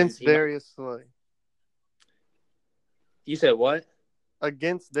 Against Darius Slay. You said what?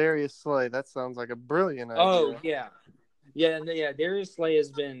 Against Darius Slay. That sounds like a brilliant idea. Oh yeah. Yeah. Darius Slay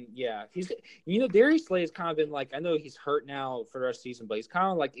has been, Darius Slay has kind of been like, I know he's hurt now for the rest of the season, but he's kind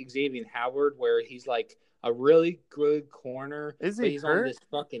of like Xavier Howard, where he's like a really good corner. Is he but he's hurt? on this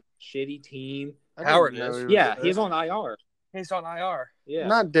fucking shitty team. Howard is. Yeah, he's on IR. He's on IR. Yeah.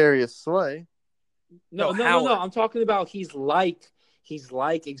 Not Darius Slay. No. I'm talking about he's like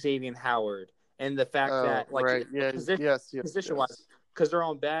Xavier Howard, and the fact that like right. position-wise. Because they're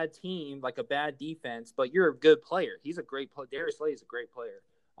on bad team, like a bad defense, but you're a good player. He's a great player. Darius Slay is a great player.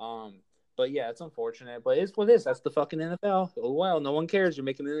 But yeah, it's unfortunate, but it's what it is. That's the fucking NFL. Oh well, no one cares. You're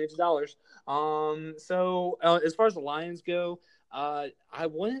making millions of dollars. So as far as the Lions go, I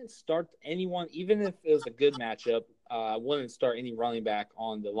wouldn't start anyone, even if it was a good matchup. I wouldn't start any running back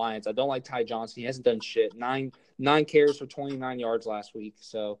on the Lions. I don't like Ty Johnson. He hasn't done shit. Nine carries for 29 yards last week.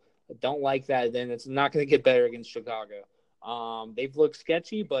 So I don't like that. Then it's not going to get better against Chicago. They've looked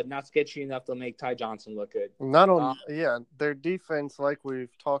sketchy, but not sketchy enough to make Ty Johnson look good. Their defense, like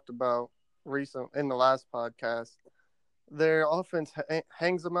we've talked about in the last podcast, their offense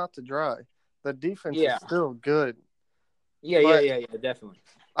hangs them out to dry. The defense is still good. Yeah, definitely.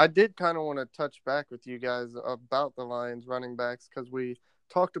 I did kind of want to touch back with you guys about the Lions running backs because we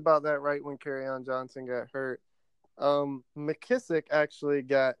talked about that right when Kerryon Johnson got hurt. McKissick actually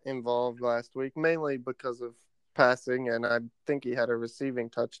got involved last week, mainly because of passing, and I think he had a receiving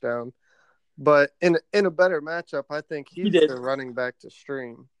touchdown. But in a better matchup, I think he's the running back to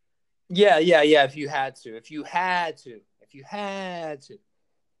stream. Yeah. If you had to.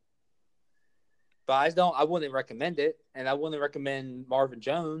 But I wouldn't recommend it, and I wouldn't recommend Marvin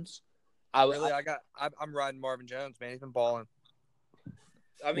Jones. I'm riding Marvin Jones, man. He's been balling.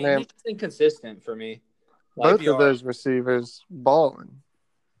 I mean, Man. he's just inconsistent for me. Both PPR. of those receivers balling.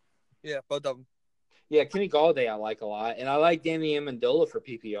 Yeah, both of them. Yeah, Kenny Galladay I like a lot, and I like Danny Amendola for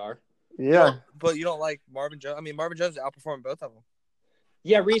PPR. Yeah. But you don't like Marvin Jones. I mean, Marvin Jones outperformed both of them.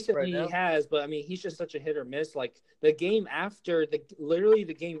 Yeah, recently Right he now? has, but I mean, he's just such a hit or miss. Like the game after the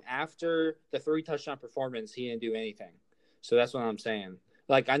 3 touchdown performance, he didn't do anything. So that's what I'm saying.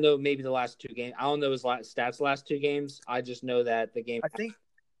 Like I know maybe the last 2 games. I don't know his stats last 2 games. I just know that the game.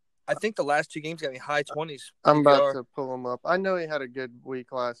 I think the last 2 games got me high 20s. I'm about PPR. to pull him up. I know he had a good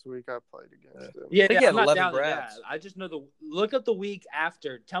week last week. I played against him. Yeah, think he had I'm not 11 doubting grabs. that. I just know look up the week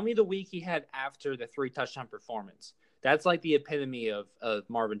after. Tell me the week he had after the 3 touchdown performance. That's like the epitome of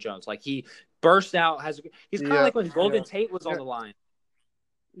Marvin Jones. Like he burst out. He's kind of Yeah, like when Golden yeah. Tate was on the line.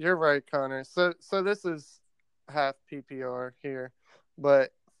 You're right, Connor. So this is half PPR here,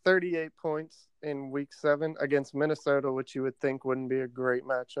 but 38 points in week 7 against Minnesota, which you would think wouldn't be a great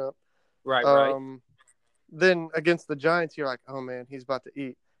matchup. Right. Then against the Giants, you're like, oh man, he's about to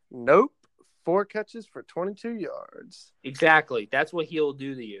eat. Nope. 4 catches for 22 yards. Exactly. That's what he'll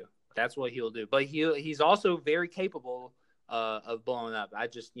do to you. That's what he'll do. But he's also very capable of blowing up. I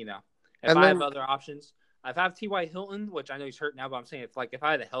just, if I have other options, if I have T.Y. Hilton, which I know he's hurt now, but I'm saying if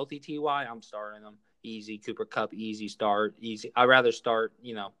I had a healthy T.Y., I'm starting him. Easy. Cooper Kupp, easy start. Easy. I'd rather start,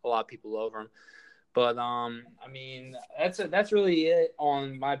 a lot of people over him. But, I mean, that's really it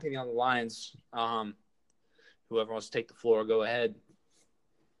on my opinion on the Lions. Whoever wants to take the floor, go ahead.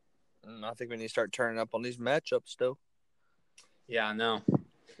 I think we need to start turning up on these matchups, though. Yeah, I know.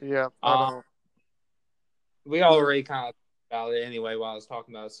 Yeah, I don't. We already kind of about it anyway while I was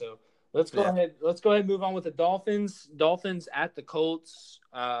talking about it. So let's go ahead. Let's go ahead and move on with the Dolphins. Dolphins at the Colts.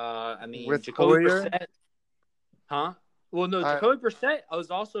 I mean, With Jacoby Hoyer? Brissett. Huh? Well, no, Jacoby Brissett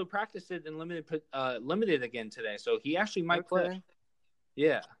was also practiced and limited again today, so he actually might play.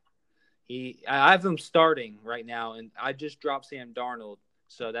 Yeah, I have him starting right now, and I just dropped Sam Darnold.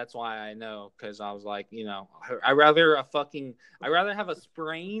 So that's why I know, because I was like, I'd rather have a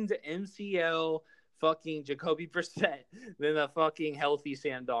sprained MCL fucking Jacoby Brissett than a fucking healthy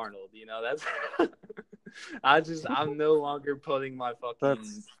Sam Darnold. That's I'm no longer putting my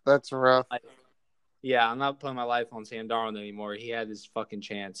fucking. That's rough. Yeah, I'm not putting my life on Sam Darnold anymore. He had his fucking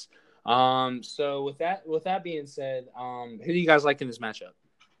chance. So with that being said, who do you guys like in this matchup?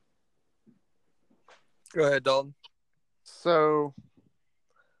 Go ahead, Dalton. So.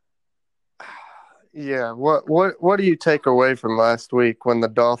 Yeah, what do you take away from last week when the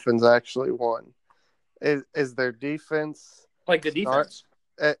Dolphins actually won? Is their defense like the defense?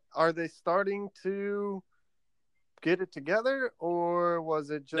 Are they starting to get it together, or was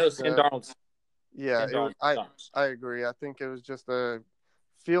it just Sam Darnold's? Yeah, I agree. I think it was just a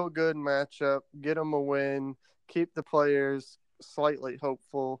feel good matchup, get them a win, keep the players slightly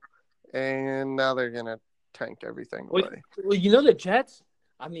hopeful, and now they're gonna tank everything away. Well, the Jets.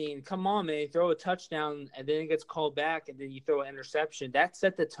 I mean, come on, man. You throw a touchdown, and then it gets called back, and then you throw an interception. That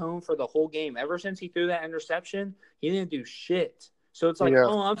set the tone for the whole game. Ever since he threw that interception, he didn't do shit. So it's like,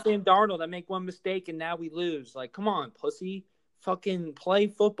 I'm Sam Darnold. I make one mistake, and now we lose. Like, come on, pussy. Fucking play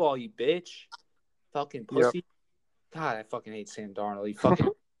football, you bitch. Fucking pussy. Yep. God, I fucking hate Sam Darnold. He fucking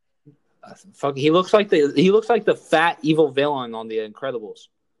he looks like the fat evil villain on The Incredibles.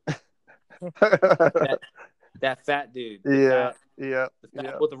 that fat dude. Yeah.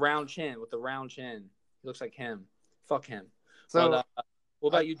 With the round chin. He looks like him. Fuck him. So, but, what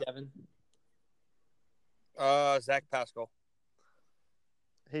about you, Devin? Zach Pascal.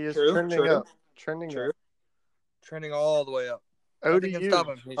 He is trending up. Trending all the way up. ODU,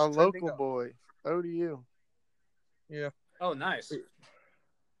 a local boy. ODU. Yeah. Oh, nice.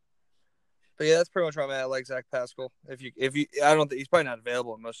 But yeah, that's pretty much where I'm at. I like Zach Pascal. If you, I don't think he's probably not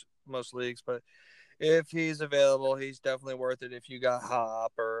available in most leagues, but if he's available, he's definitely worth it. If you got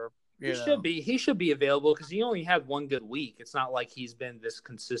Hop or he should be available because he only had one good week. It's not like he's been this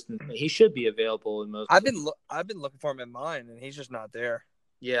consistent. He should be available in most. I've been looking for him in mine, and he's just not there.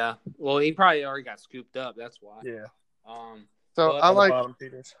 Yeah, well, he probably already got scooped up. That's why. Yeah. So I like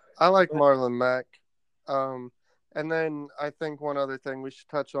Marlon Mack. And then I think one other thing we should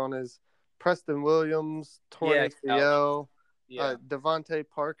touch on is Preston Williams, torn ACL. Yeah. Devontae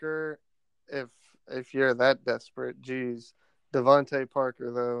Parker. If you're that desperate, geez. Devontae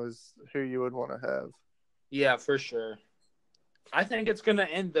Parker, though, is who you would want to have. Yeah, for sure. I think it's going to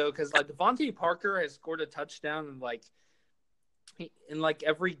end, though, because Devontae Parker has scored a touchdown in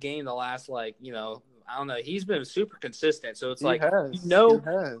every game the last, I don't know. He's been super consistent. So it's He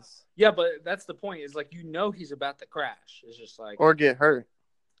has. Yeah, but that's the point. Is he's about to crash. It's just or get hurt.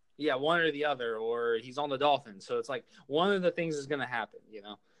 Yeah, one or the other, or he's on the Dolphins. So it's like one of the things is going to happen, you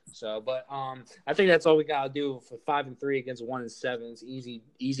know. So, but I think that's all we got to do for 5-3 against 1-7. It's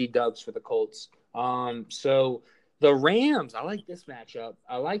easy dubs for the Colts. So the Rams, I like this matchup.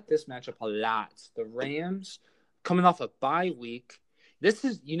 I like this matchup a lot. The Rams coming off a bye week. This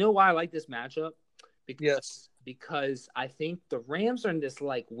is, you know why I like this matchup? Because I think the Rams are in this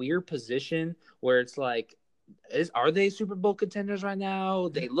like weird position where it's like, are they Super Bowl contenders right now?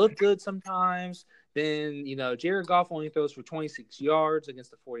 They look good sometimes. Then, you know, Jared Goff only throws for 26 yards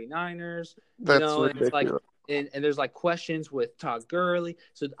against the 49ers. That's ridiculous. It's like, and there's like questions with Todd Gurley.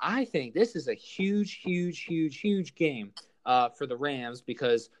 So I think this is a huge game for the Rams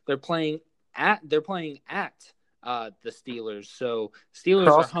because they're playing at the Steelers. So Steelers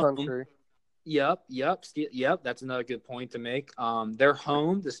Cross are home. country. Yep. That's another good point to make. They're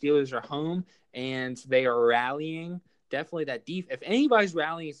home. The Steelers are home, and they are rallying. Definitely that if anybody's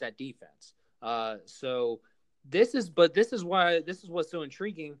rallying, it's that defense. So this is what's so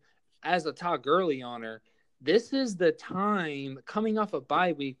intriguing as a Todd Gurley owner. This is the time coming off a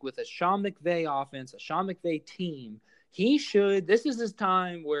bye week with a Sean McVay offense, a Sean McVay team. This is his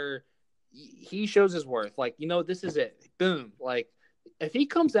time where he shows his worth. Like, you know, this is it. Boom. Like, if he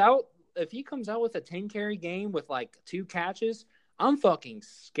comes out with a 10 carry game with like 2 catches, I'm fucking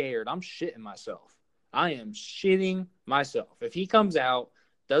scared. I'm shitting myself. I am shitting myself. If he comes out,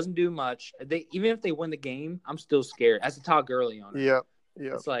 doesn't do much, even if they win the game, I'm still scared as a Todd Gurley owner. Yep.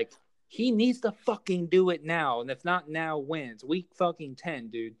 It's like he needs to fucking do it now, and if not now, wins week fucking 10,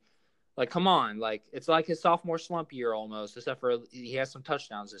 dude. Like, come on, like it's like his sophomore slump year almost, except for he has some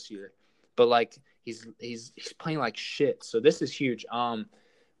touchdowns this year, but like he's playing like shit. So this is huge.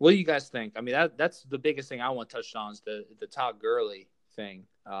 What do you guys think? I mean, that's the biggest thing I want touched on is the Todd Gurley thing.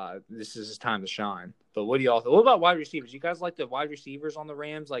 This is his time to shine. But what do y'all think? What about wide receivers? You guys like the wide receivers on the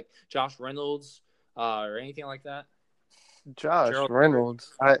Rams, like Josh Reynolds or anything like that?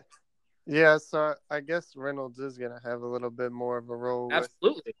 Reynolds. So I guess Reynolds is going to have a little bit more of a role.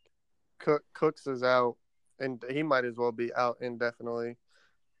 Absolutely. Cooks is out, and he might as well be out indefinitely.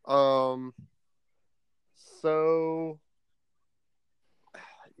 So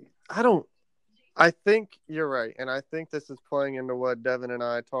I think you're right, and I think this is playing into what Devin and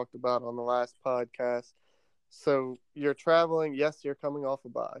I talked about on the last podcast. So you're traveling, yes, you're coming off a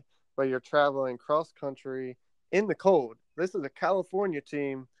bye, but you're traveling cross-country in the cold. This is a California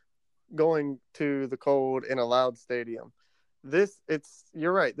team going to the cold in a loud stadium.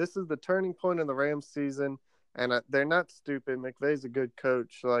 You're right, this is the turning point in the Rams season, and they're not stupid. McVay's a good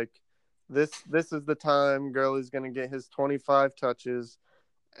coach. Like, this is the time Gurley's going to get his 25 touches,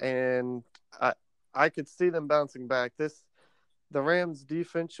 and I could see them bouncing back. The Rams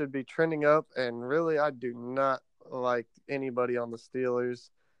defense should be trending up, and really I do not like anybody on the Steelers.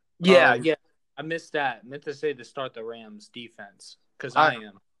 Yeah. I missed that. I meant to say to start the Rams defense because I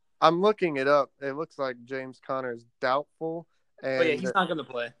am. I'm looking it up. It looks like James Conner's doubtful. But yeah, he's not going to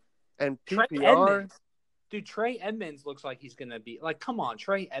play. And PPR. Trey Edmonds looks like he's going to be – like, come on,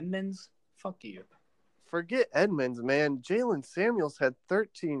 Trey Edmonds? Fuck you. Forget Edmonds, man. Jalen Samuels had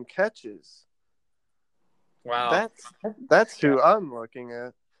 13 catches. Wow. That's who I'm looking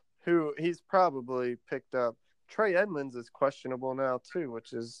at. Who he's probably picked up. Trey Edmonds is questionable now too,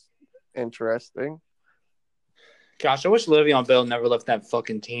 which is interesting. Gosh, I wish Le'Veon Bell never left that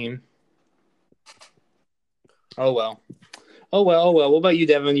fucking team. Oh well. What about you,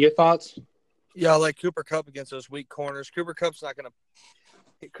 Devin? Your thoughts? Yeah, I like Cooper Kupp against those weak corners. Cooper Kupp is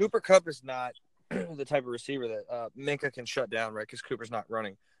not the type of receiver that Minka can shut down, right? Because Cooper's not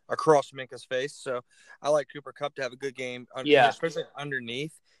running across Minka's face. So I like Cooper Kupp to have a good game, especially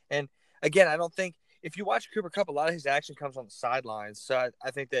underneath. And again, I don't think if you watch Cooper Kupp, a lot of his action comes on the sidelines. So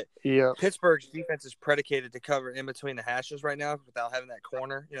I think that Pittsburgh's defense is predicated to cover in between the hashes right now without having that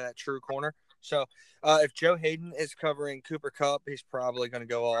corner, that true corner. So if Joe Hayden is covering Cooper Kupp, he's probably going to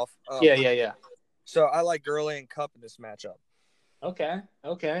go off. Yeah. So I like Gurley and Kupp in this matchup. Okay.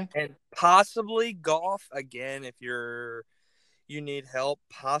 And possibly Goff again if you need help.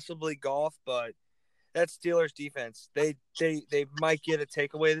 Possibly Goff, but that Steelers defense, they might get a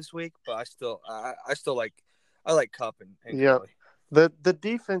takeaway this week, but I still like Kupp and Gurley. The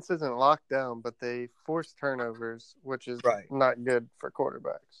defense isn't locked down, but they force turnovers, which is not good for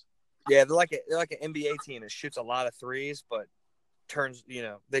quarterbacks. Yeah, they're like an NBA team that shoots a lot of threes, but turns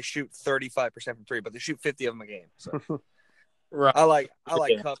they shoot 35% from three, but they shoot 50 of them a game. So right. I like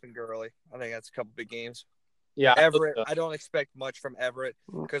Kupp and Gurley. I think that's a couple big games. Yeah, Everett. I don't expect much from Everett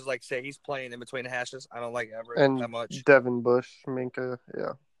because, say he's playing in between the hashes. I don't like Everett that much. Devin Bush, Minka,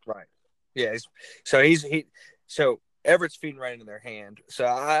 yeah, right, yeah. So Everett's feeding right into their hand. So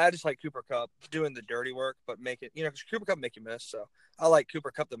I just like Cooper Kupp doing the dirty work, but make it, because Cooper Kupp make you miss. So I like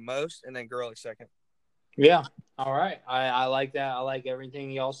Cooper Kupp the most, and then Gurley second. Yeah. All right. I like that. I like everything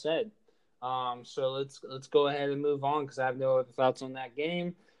y'all said. So let's go ahead and move on because I have no other thoughts on that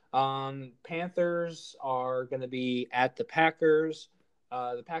game. Panthers are going to be at the Packers.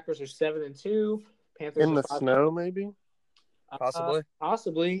 The Packers are 7-2. Panthers In are the 5. snow, maybe?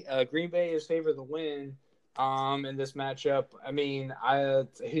 Possibly. Green Bay is favored to win. In this matchup. I mean, who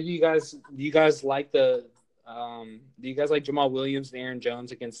do you guys like do you guys like Jamal Williams and Aaron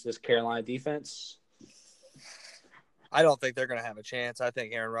Jones against this Carolina defense? I don't think they're going to have a chance. I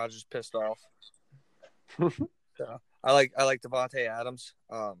think Aaron Rodgers is pissed off. So I like Devontae Adams,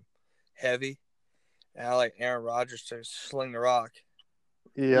 heavy, and I like Aaron Rodgers to sling the rock.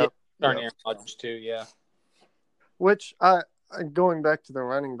 Yeah. Starting Aaron Rodgers too. Yeah. Which going back to the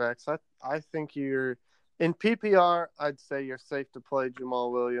running backs, I think you're in PPR. I'd say you're safe to play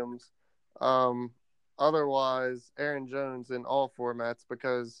Jamal Williams. Otherwise, Aaron Jones in all formats,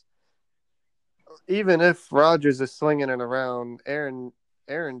 because even if Rodgers is slinging it around, Aaron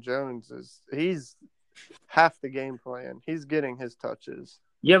Jones he's half the game plan. He's getting his touches.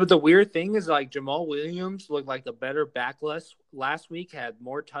 Yeah, but the weird thing is, like, Jamal Williams looked like the better back last week, had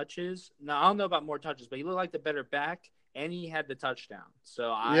more touches. Now, I don't know about more touches, but he looked like the better back, and he had the touchdown.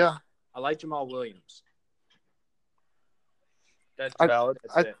 So I like Jamal Williams. That's valid.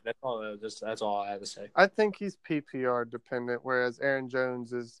 That's all I have to say. I think he's PPR dependent, whereas Aaron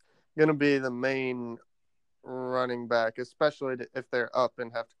Jones is going to be the main running back, especially if they're up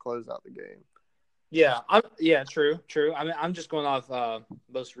and have to close out the game. Yeah, true. I mean, I'm just going off the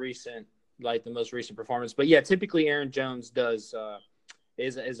most recent performance. But yeah, typically Aaron Jones is a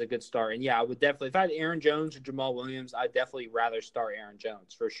good start. And yeah, I would definitely, if I had Aaron Jones or Jamal Williams, I'd definitely rather start Aaron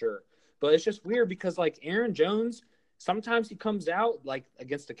Jones for sure. But it's just weird because, like, Aaron Jones, sometimes he comes out like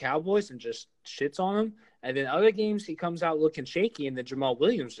against the Cowboys and just shits on them, and then other games he comes out looking shaky, and then Jamal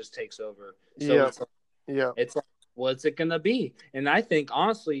Williams just takes over. So it's like, what's it gonna be? And I think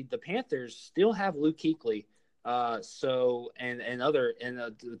honestly, the Panthers still have Luke Kuechly, and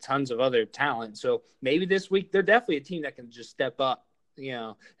tons of other talent. So maybe this week they're definitely a team that can just step up,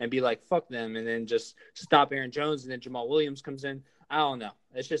 and be like, fuck them, and then just stop Aaron Jones, and then Jamal Williams comes in. I don't know.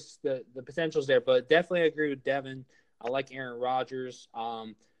 It's just the potential's there, but definitely agree with Devin. I like Aaron Rodgers.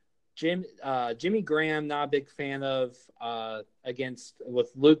 Jimmy Graham, not a big fan of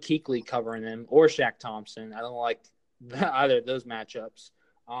with Luke Kuechly covering him, or Shaq Thompson. I don't like either of those matchups.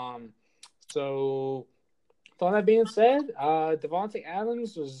 So, with all that being said, Devontae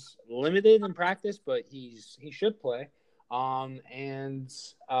Adams was limited in practice, but he should play. And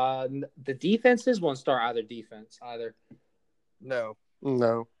the defenses won't start either defense either. No.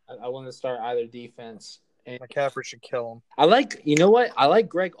 I want to start either defense. And McCaffrey should kill him. I like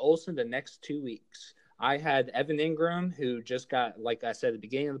Greg Olsen the next 2 weeks. I had Evan Ingram, who just got, like I said at the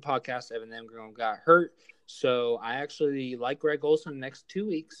beginning of the podcast, Evan Ingram got hurt. So I actually like Greg Olsen the next 2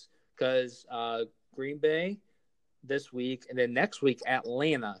 weeks because Green Bay this week, and then next week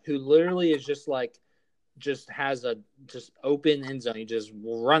Atlanta, who literally is just has a open end zone. You just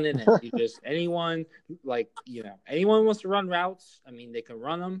run in it. You just anyone wants to run routes. I mean, they can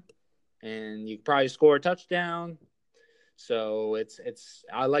run them, and you can probably score a touchdown. So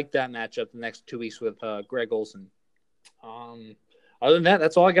I like that matchup the next 2 weeks with Greg Olsen. Other than that,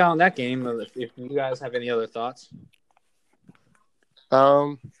 that's all I got on that game. If you guys have any other thoughts,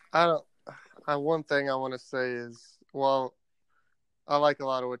 I don't. One thing I want to say is, well, I like a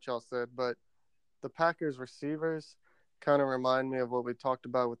lot of what y'all said, but the Packers receivers kind of remind me of what we talked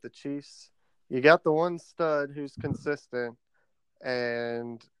about with the Chiefs. You got the one stud who's consistent,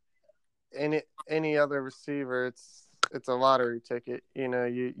 and any other receiver, it's a lottery ticket.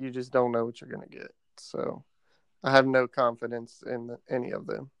 You just don't know what you're going to get. So I have no confidence in any of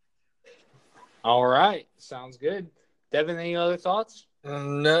them. All right. Sounds good. Devin, any other thoughts?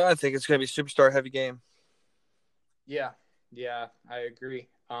 No, I think it's going to be a superstar heavy game. Yeah, I agree.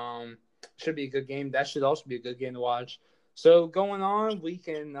 Should be a good game. That should also be a good game to watch. So going on, we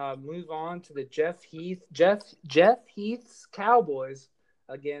can move on to the Jeff Heath's Cowboys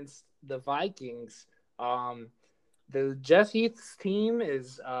against the Vikings. The Jeff Heath's team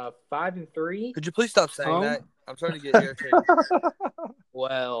is 5-3. Could you please stop saying that? I'm trying to get irritated.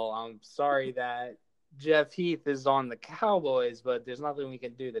 Well, I'm sorry that Jeff Heath is on the Cowboys, but there's nothing we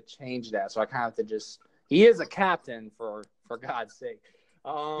can do to change that. So I kind of have to he is a captain for God's sake.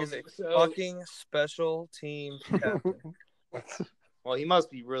 He's a fucking special team captain. Well, he must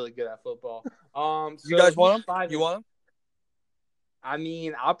be really good at football. You guys want him? You want him? I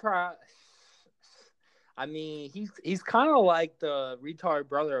mean, I mean, he's kind of like the retarded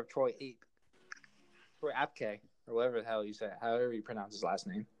brother of Troy Apke, or whatever the hell you say, however you pronounce his last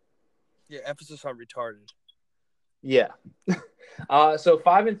name. Yeah, emphasis on retarded. Yeah. So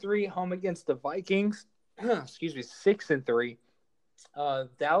 5-3 home against the Vikings. Excuse me, 6-3.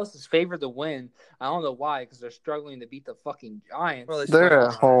 Dallas is favored to win. I don't know why, because they're struggling to beat the fucking Giants. Well, They're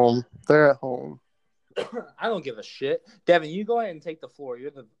at home. They're at home. I don't give a shit. Devin, you go ahead and take the floor.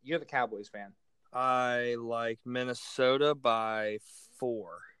 You're the Cowboys fan. I like Minnesota by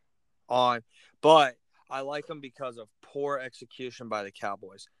 4 but I like them because of poor execution by the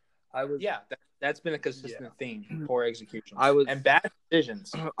Cowboys. That's been a consistent theme. Poor execution. and bad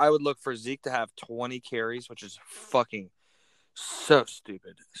decisions. I would look for Zeke to have 20 carries, which is fucking so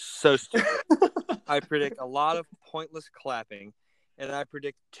stupid. So stupid. I predict a lot of pointless clapping, and I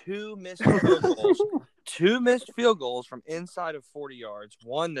predict 2 missed field goals. 2 missed field goals from inside of 40 yards.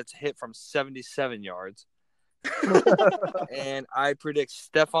 One that's hit from 77 yards. And I predict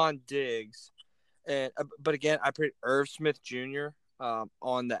Stephon Diggs. But again, I predict Irv Smith Jr.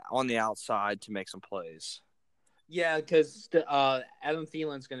 On the outside to make some plays. Yeah, because Adam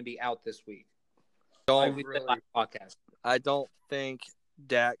Thielen's going to be out this week. Podcast. I don't think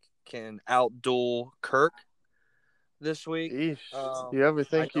Dak can outduel Kirk this week. You ever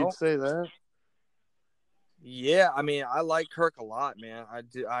think you'd say that? Yeah, I mean, I like Kirk a lot, man. I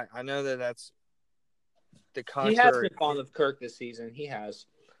do. I know that's the contrary. He has been fond of Kirk this season. He has.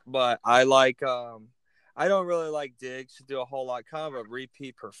 But I like I don't really like Diggs to do a whole lot. Kind of a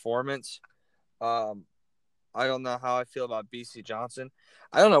repeat performance. I don't know how I feel about BC Johnson.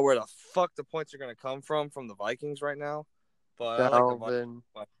 I don't know where the fuck the points are going to come from the Vikings right now. But I like the Vikings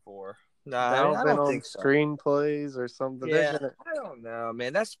by 4. Nah, I don't think so. Screenplays or something. Yeah, I don't know,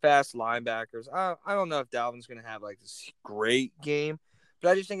 man. That's fast linebackers. I don't know if Dalvin's going to have like this great game,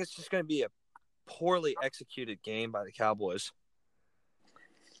 but I just think it's just going to be a poorly executed game by the Cowboys.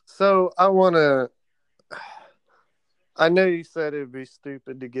 So I know you said it would be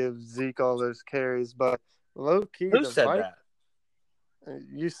stupid to give Zeke all those carries, but low key, who said that?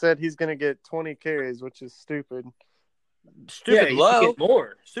 You said he's going to get 20 carries, which is stupid. Stupid low. Get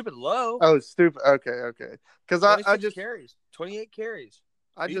more. Stupid low. Oh, stupid. Okay. Because I just 28 carries.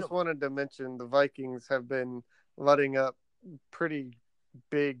 I just wanted to mention the Vikings have been letting up pretty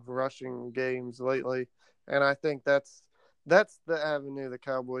big rushing games lately, and I think that's the avenue the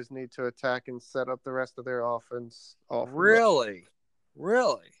Cowboys need to attack and set up the rest of their offense off. Really?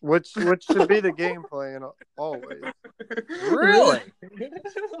 Which should be the game plan always. Really?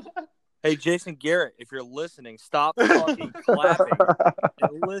 Hey, Jason Garrett, if you're listening, stop fucking clapping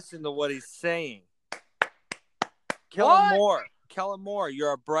and listen to what he's saying. Kellen Moore,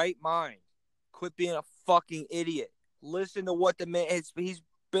 you're a bright mind. Quit being a fucking idiot. Listen to what the man his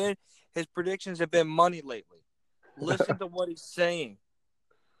predictions have been money lately. Listen to what he's saying.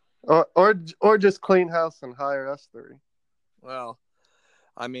 Or just clean house and hire us 3. Well,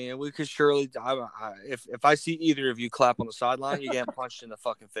 I mean, we could surely. If I see either of you clap on the sideline, you get punched in the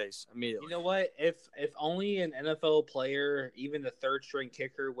fucking face immediately. You know what? If only an NFL player, even the 3rd string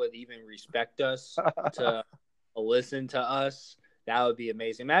kicker, would even respect us to listen to us, that would be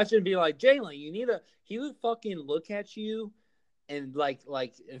amazing. Imagine being like, Jalen, he would fucking look at you and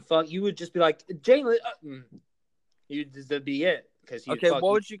you would just be like, Jalen, that'd be it. Okay, what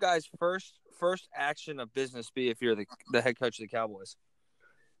would you guys' first action of business be if you're the head coach of the Cowboys?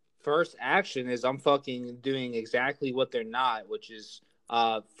 First action is I'm fucking doing exactly what they're not, which is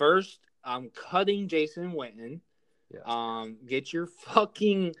first I'm cutting Jason Witten. Yes. Get your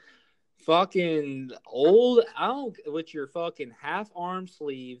fucking old out with your fucking half arm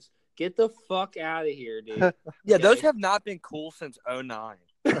sleeves. Get the fuck out of here, dude. Yeah, those have not been cool since 2009.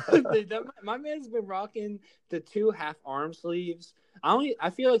 My man's been rocking the 2 half arm sleeves. I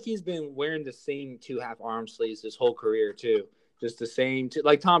feel like he's been wearing the same 2 half arm sleeves his whole career too. Just the same,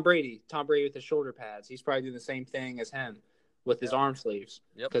 like Tom Brady with his shoulder pads. He's probably doing the same thing as him with his arm sleeves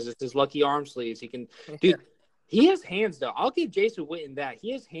because it's his lucky arm sleeves. He can, dude. He has hands though. I'll give Jason Witten that.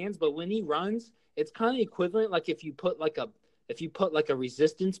 He has hands, but when he runs, it's kind of equivalent. Like if you put like a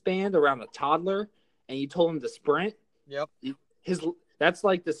resistance band around a toddler and you told him to sprint. Yep. That's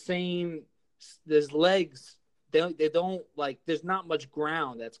like the same. His legs. They don't like. There's not much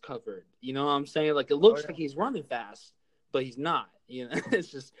ground that's covered. You know what I'm saying? Like it looks like he's running fast, but he's not. You know, it's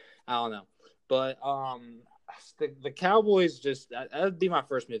just I don't know. But the Cowboys just that'd be my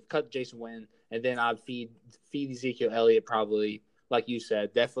first move. Cut Jason Witten, and then I'd feed Ezekiel Elliott probably, like you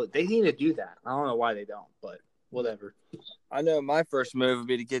said. Definitely, they need to do that. I don't know why they don't, but whatever. I know my first move would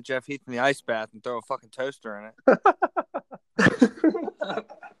be to get Jeff Heath in the ice bath and throw a fucking toaster in it.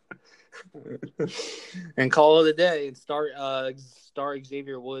 and call it a day and start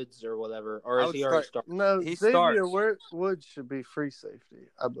Xavier Woods or whatever. Or I is would he already start- started? No, He Xavier starts. Woods should be free safety,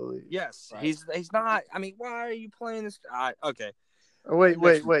 I believe. Yes, Right. he's not. I mean, why are you playing this? Okay. Oh, wait,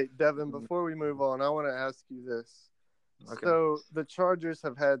 Next- Devin. Before we move on, I want to ask you this. Okay. So the Chargers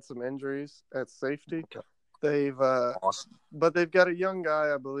have had some injuries at safety. Okay. They've, Awesome. but they've got a young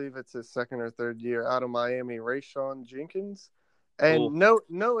guy. I believe it's his second or third year out of Miami, Rayshon Jenkins. And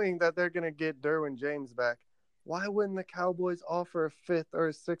knowing that they're going to get Derwin James back, why wouldn't the Cowboys offer a 5th or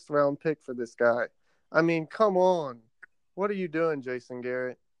a 6th round pick for this guy? I mean, come on. What are you doing, Jason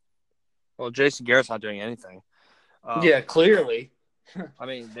Garrett? Well, Jason Garrett's not doing anything. Yeah, clearly. I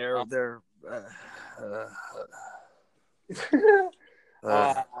mean, they're.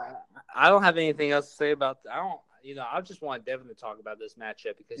 I don't have anything else to say about. I just want Devin to talk about this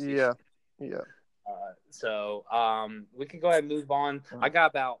matchup because Yeah. So we can go ahead and move on. I got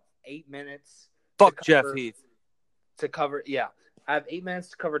about 8 minutes. Fuck Jeff Heath. To cover, yeah, I have 8 minutes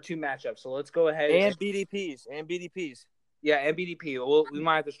to cover 2 matchups. So let's go ahead And BDPs. Yeah, and BDP. We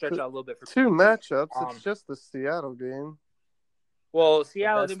might have to stretch out a little bit for 2 matchups. It's just the Seattle game. Well,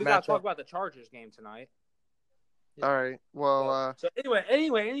 Seattle. best Then we got to talk matchup. about the Chargers game tonight. All right. Well, So anyway,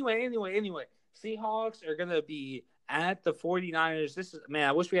 Seahawks are gonna be at the 49ers.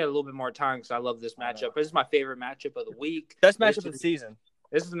 I wish we had a little bit more time because I love this matchup. This is my favorite matchup of the week. Best matchup of the season.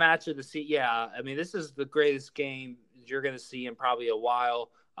 This is the match of the season. Yeah, I mean, this is the greatest game you're gonna see in probably a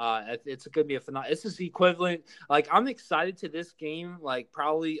while. It's going to be a phenomenal. This is the equivalent. Like, I'm excited to this game. Like,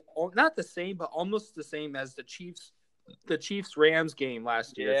 probably not the same, but almost the same as the Chiefs Rams game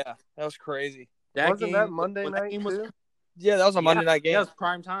last year. Yeah, that was crazy. wasn't that Monday night too? Yeah, that was a Monday night game. Yeah, it was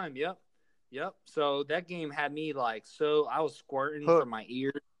prime time. Yep. So that game had me I was squirting from my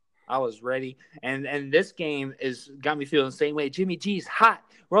ears. I was ready, and this game got me feeling the same way. Jimmy G's hot.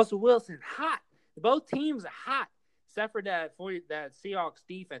 Russell Wilson hot. Both teams are hot. Except for that Seahawks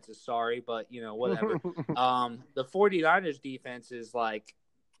defense is sorry, but, whatever. The 49ers defense is like,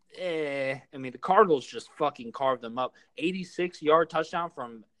 I mean, the Cardinals just fucking carved them up. 86-yard touchdown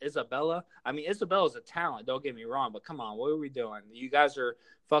from Isabella. I mean, Isabella's a talent, don't get me wrong, but come on, what are we doing? You guys are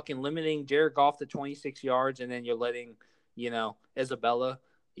fucking limiting Jared Goff to 26 yards, and then you're letting, Isabella,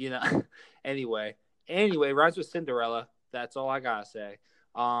 Anyway, Rise with Cinderella. That's all I got to say.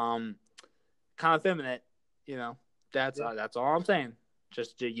 Kind of effeminate, That's all I'm saying.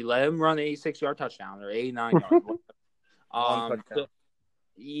 Just you let him run an 86-yard touchdown or 89-yard.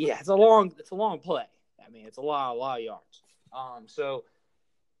 Yeah, it's a long play. I mean, it's a lot of yards. So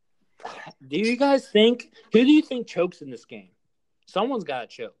do you guys think who do you think chokes in this game? Someone's got to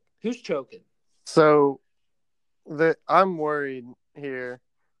choke. Who's choking? So I'm worried here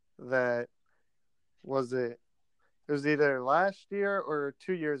that it was either last year or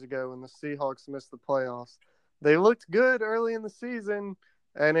 2 years ago when the Seahawks missed the playoffs. They looked good early in the season,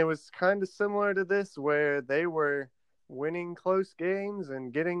 and it was kind of similar to this where they were winning close games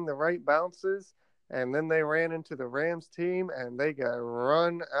and getting the right bounces, and then they ran into the Rams team, and they got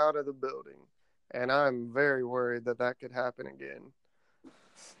run out of the building. And I'm very worried that could happen again.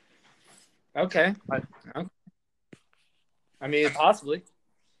 Okay. I mean, possibly.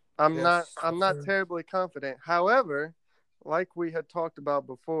 I'm not terribly confident. However, like we had talked about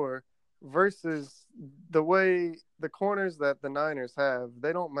before, versus the way the corners that the Niners have,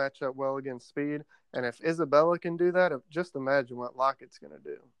 they don't match up well against speed. And if Isabella can do that, just imagine what Lockett's going to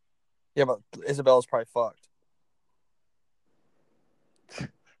do. Yeah, but Isabella's probably fucked.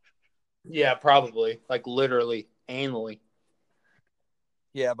 Yeah, probably. Like literally, anally.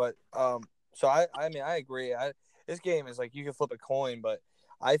 Yeah, but so I mean I agree. This game is like you can flip a coin, but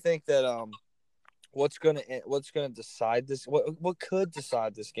I think that what's gonna decide this what could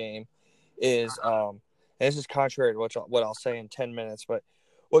decide this game is and this is contrary to what I'll say in 10 minutes, but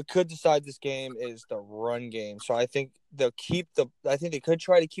what could decide this game is the run game. So I think they could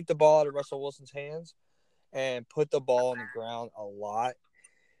try to keep the ball out of Russell Wilson's hands and put the ball on the ground a lot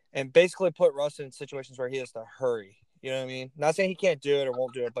and basically put Russ in situations where he has to hurry. You know what I mean? Not saying he can't do it or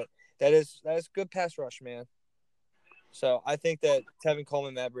won't do it, but that is good pass rush, man. So I think that Tevin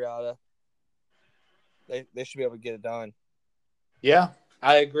Coleman, Matt Breida, they should be able to get it done. Yeah,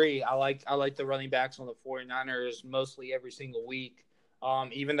 I agree. I like the running backs on the 49ers mostly every single week.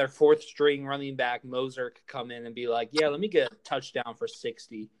 Even their fourth string running back, Moser, could come in and be like, yeah, let me get a touchdown for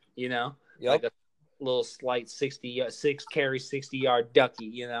 60, Yep. Like a little slight 6 carry, 60-yard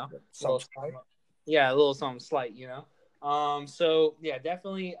ducky, a little something slight, So, yeah,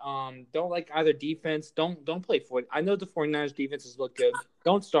 definitely don't like either defense. Don't play for it. I know the 49ers defenses look good.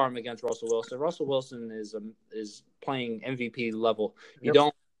 Don't start them against Russell Wilson. Russell Wilson is playing MVP level. You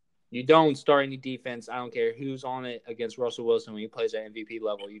don't You don't start any defense. I don't care who's on it against Russell Wilson when he plays at MVP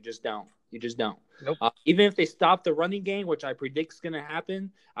level. You just don't. You just don't. Nope. Even if they stop the running game, which I predict is going to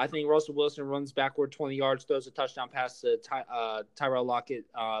happen, I think Russell Wilson runs backward 20 yards, throws a touchdown pass to Tyrell Lockett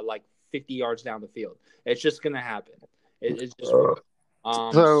like 50 yards down the field. It's just going to happen. It's just so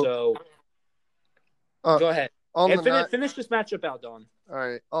go ahead. And finish this matchup out, Don. All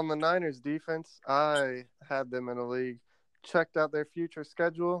right. On the Niners defense, I had them in a league. Checked out their future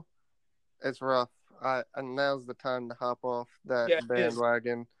schedule. It's rough. And now's the time to hop off that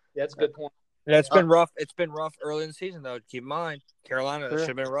bandwagon. That's a good point. Yeah, it's been rough. It's been rough early in the season, though. Keep in mind, Carolina should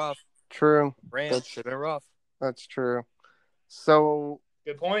have been rough. True. Rams should have been rough. That's true. So,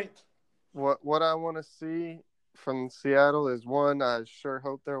 good point. What I want to see from Seattle is, one, I sure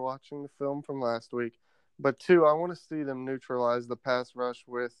hope they're watching the film from last week. But two, I want to see them neutralize the pass rush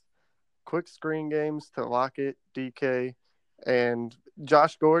with quick screen games to Lockett, DK, and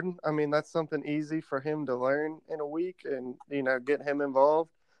Josh Gordon. I mean, that's something easy for him to learn in a week and, get him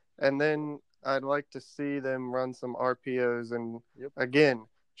involved. And then I'd like to see them run some RPOs and, again,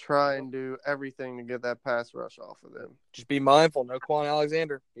 try and do everything to get that pass rush off of them. Just be mindful. No Quan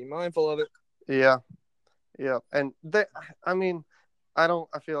Alexander. Be mindful of it. Yeah. Yeah. And I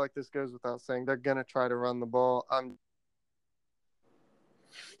feel like this goes without saying. They're going to try to run the ball.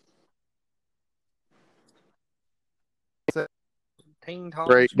 Ting tong.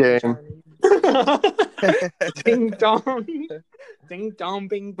 Great game. Ding dong. Ding dong,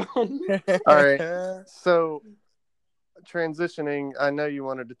 bing bong. All right. So, transitioning, I know you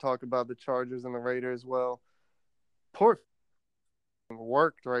wanted to talk about the Chargers and the Raiders. Well, poor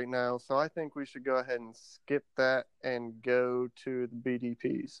worked right now, so I think we should go ahead and skip that and go to the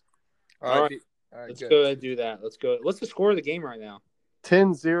BDPs. All right. Let's go ahead and do that. Let's go. What's the score of the game right now?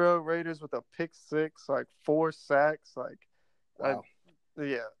 10-0 Raiders with a pick six, 4 sacks. Wow.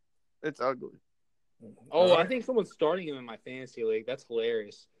 It's ugly. Oh, I think someone's starting him in my fantasy league. That's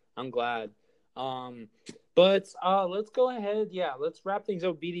hilarious. I'm glad. But let's go ahead. Yeah, let's wrap things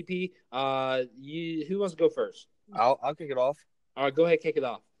up. BDP. Who wants to go first? I'll kick it off. All right, go ahead, kick it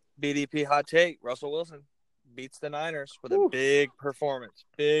off. BDP hot take. Russell Wilson beats the Niners with a big performance.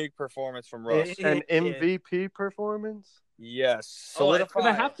 Big performance from Russ. An MVP performance? Yes. Solidify. It's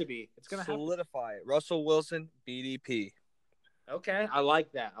gonna have to be. It's gonna solidify it. Russell Wilson, BDP. Okay, I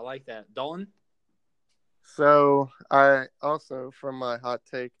like that. Dalton? So, I also, from my hot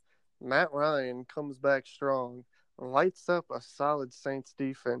take, Matt Ryan comes back strong, lights up a solid Saints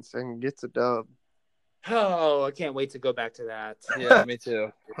defense, and gets a dub. Oh, I can't wait to go back to that. Yeah, me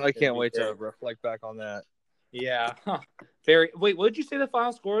too. I can't wait to reflect back on that. Yeah. Wait, what did you say the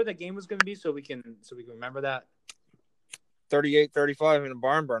final score of that game was going to be so we can remember that? 38-35 in a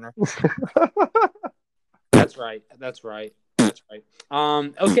barn burner. That's right.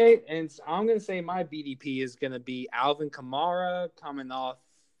 Okay, and I'm going to say my BDP is going to be Alvin Kamara coming off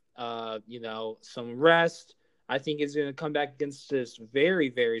some rest. I think he's going to come back against this very,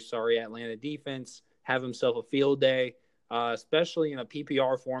 very sorry Atlanta defense, have himself a field day, especially in a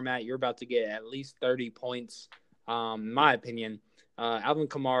PPR format. You're about to get at least 30 points, in my opinion. Alvin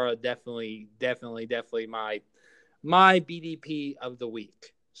Kamara, definitely my BDP of the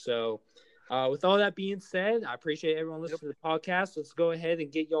week. So with all that being said, I appreciate everyone listening to the podcast. Let's go ahead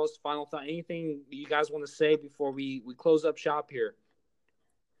and get y'all's final thought. Anything you guys want to say before we close up shop here?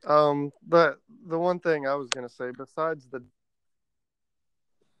 But the one thing I was going to say, besides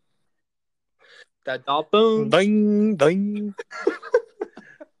that dolphin, ding, ding,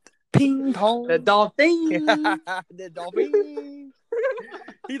 ping pong, the dolphin, the dolphin.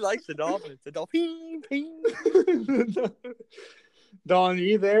 He likes the Dolphins. The dolphin, ping. Don, are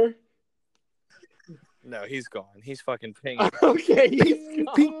you there? No, he's gone. He's fucking ping. Okay, he's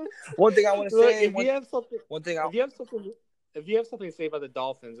gone. Ping. One thing I want to say. If you have something to say about the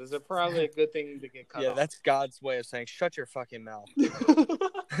Dolphins, is it probably a good thing to get cut off? Yeah, that's God's way of saying shut your fucking mouth.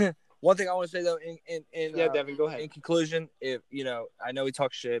 One thing I want to say though, Devin, go ahead. In conclusion, if I know we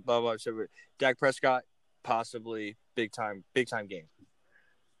talk shit, blah blah. So Dak Prescott, possibly big time game.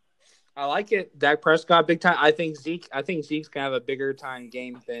 I like it. Dak Prescott, big time. I think Zeke's gonna have a bigger time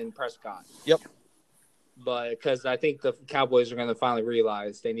game than Prescott. Yep. But because I think the Cowboys are gonna finally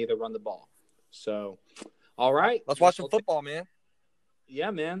realize they need to run the ball. So, all right, let's watch some football, man.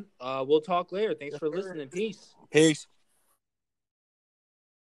 Yeah, man. We'll talk later. Thanks for listening. Peace. Peace.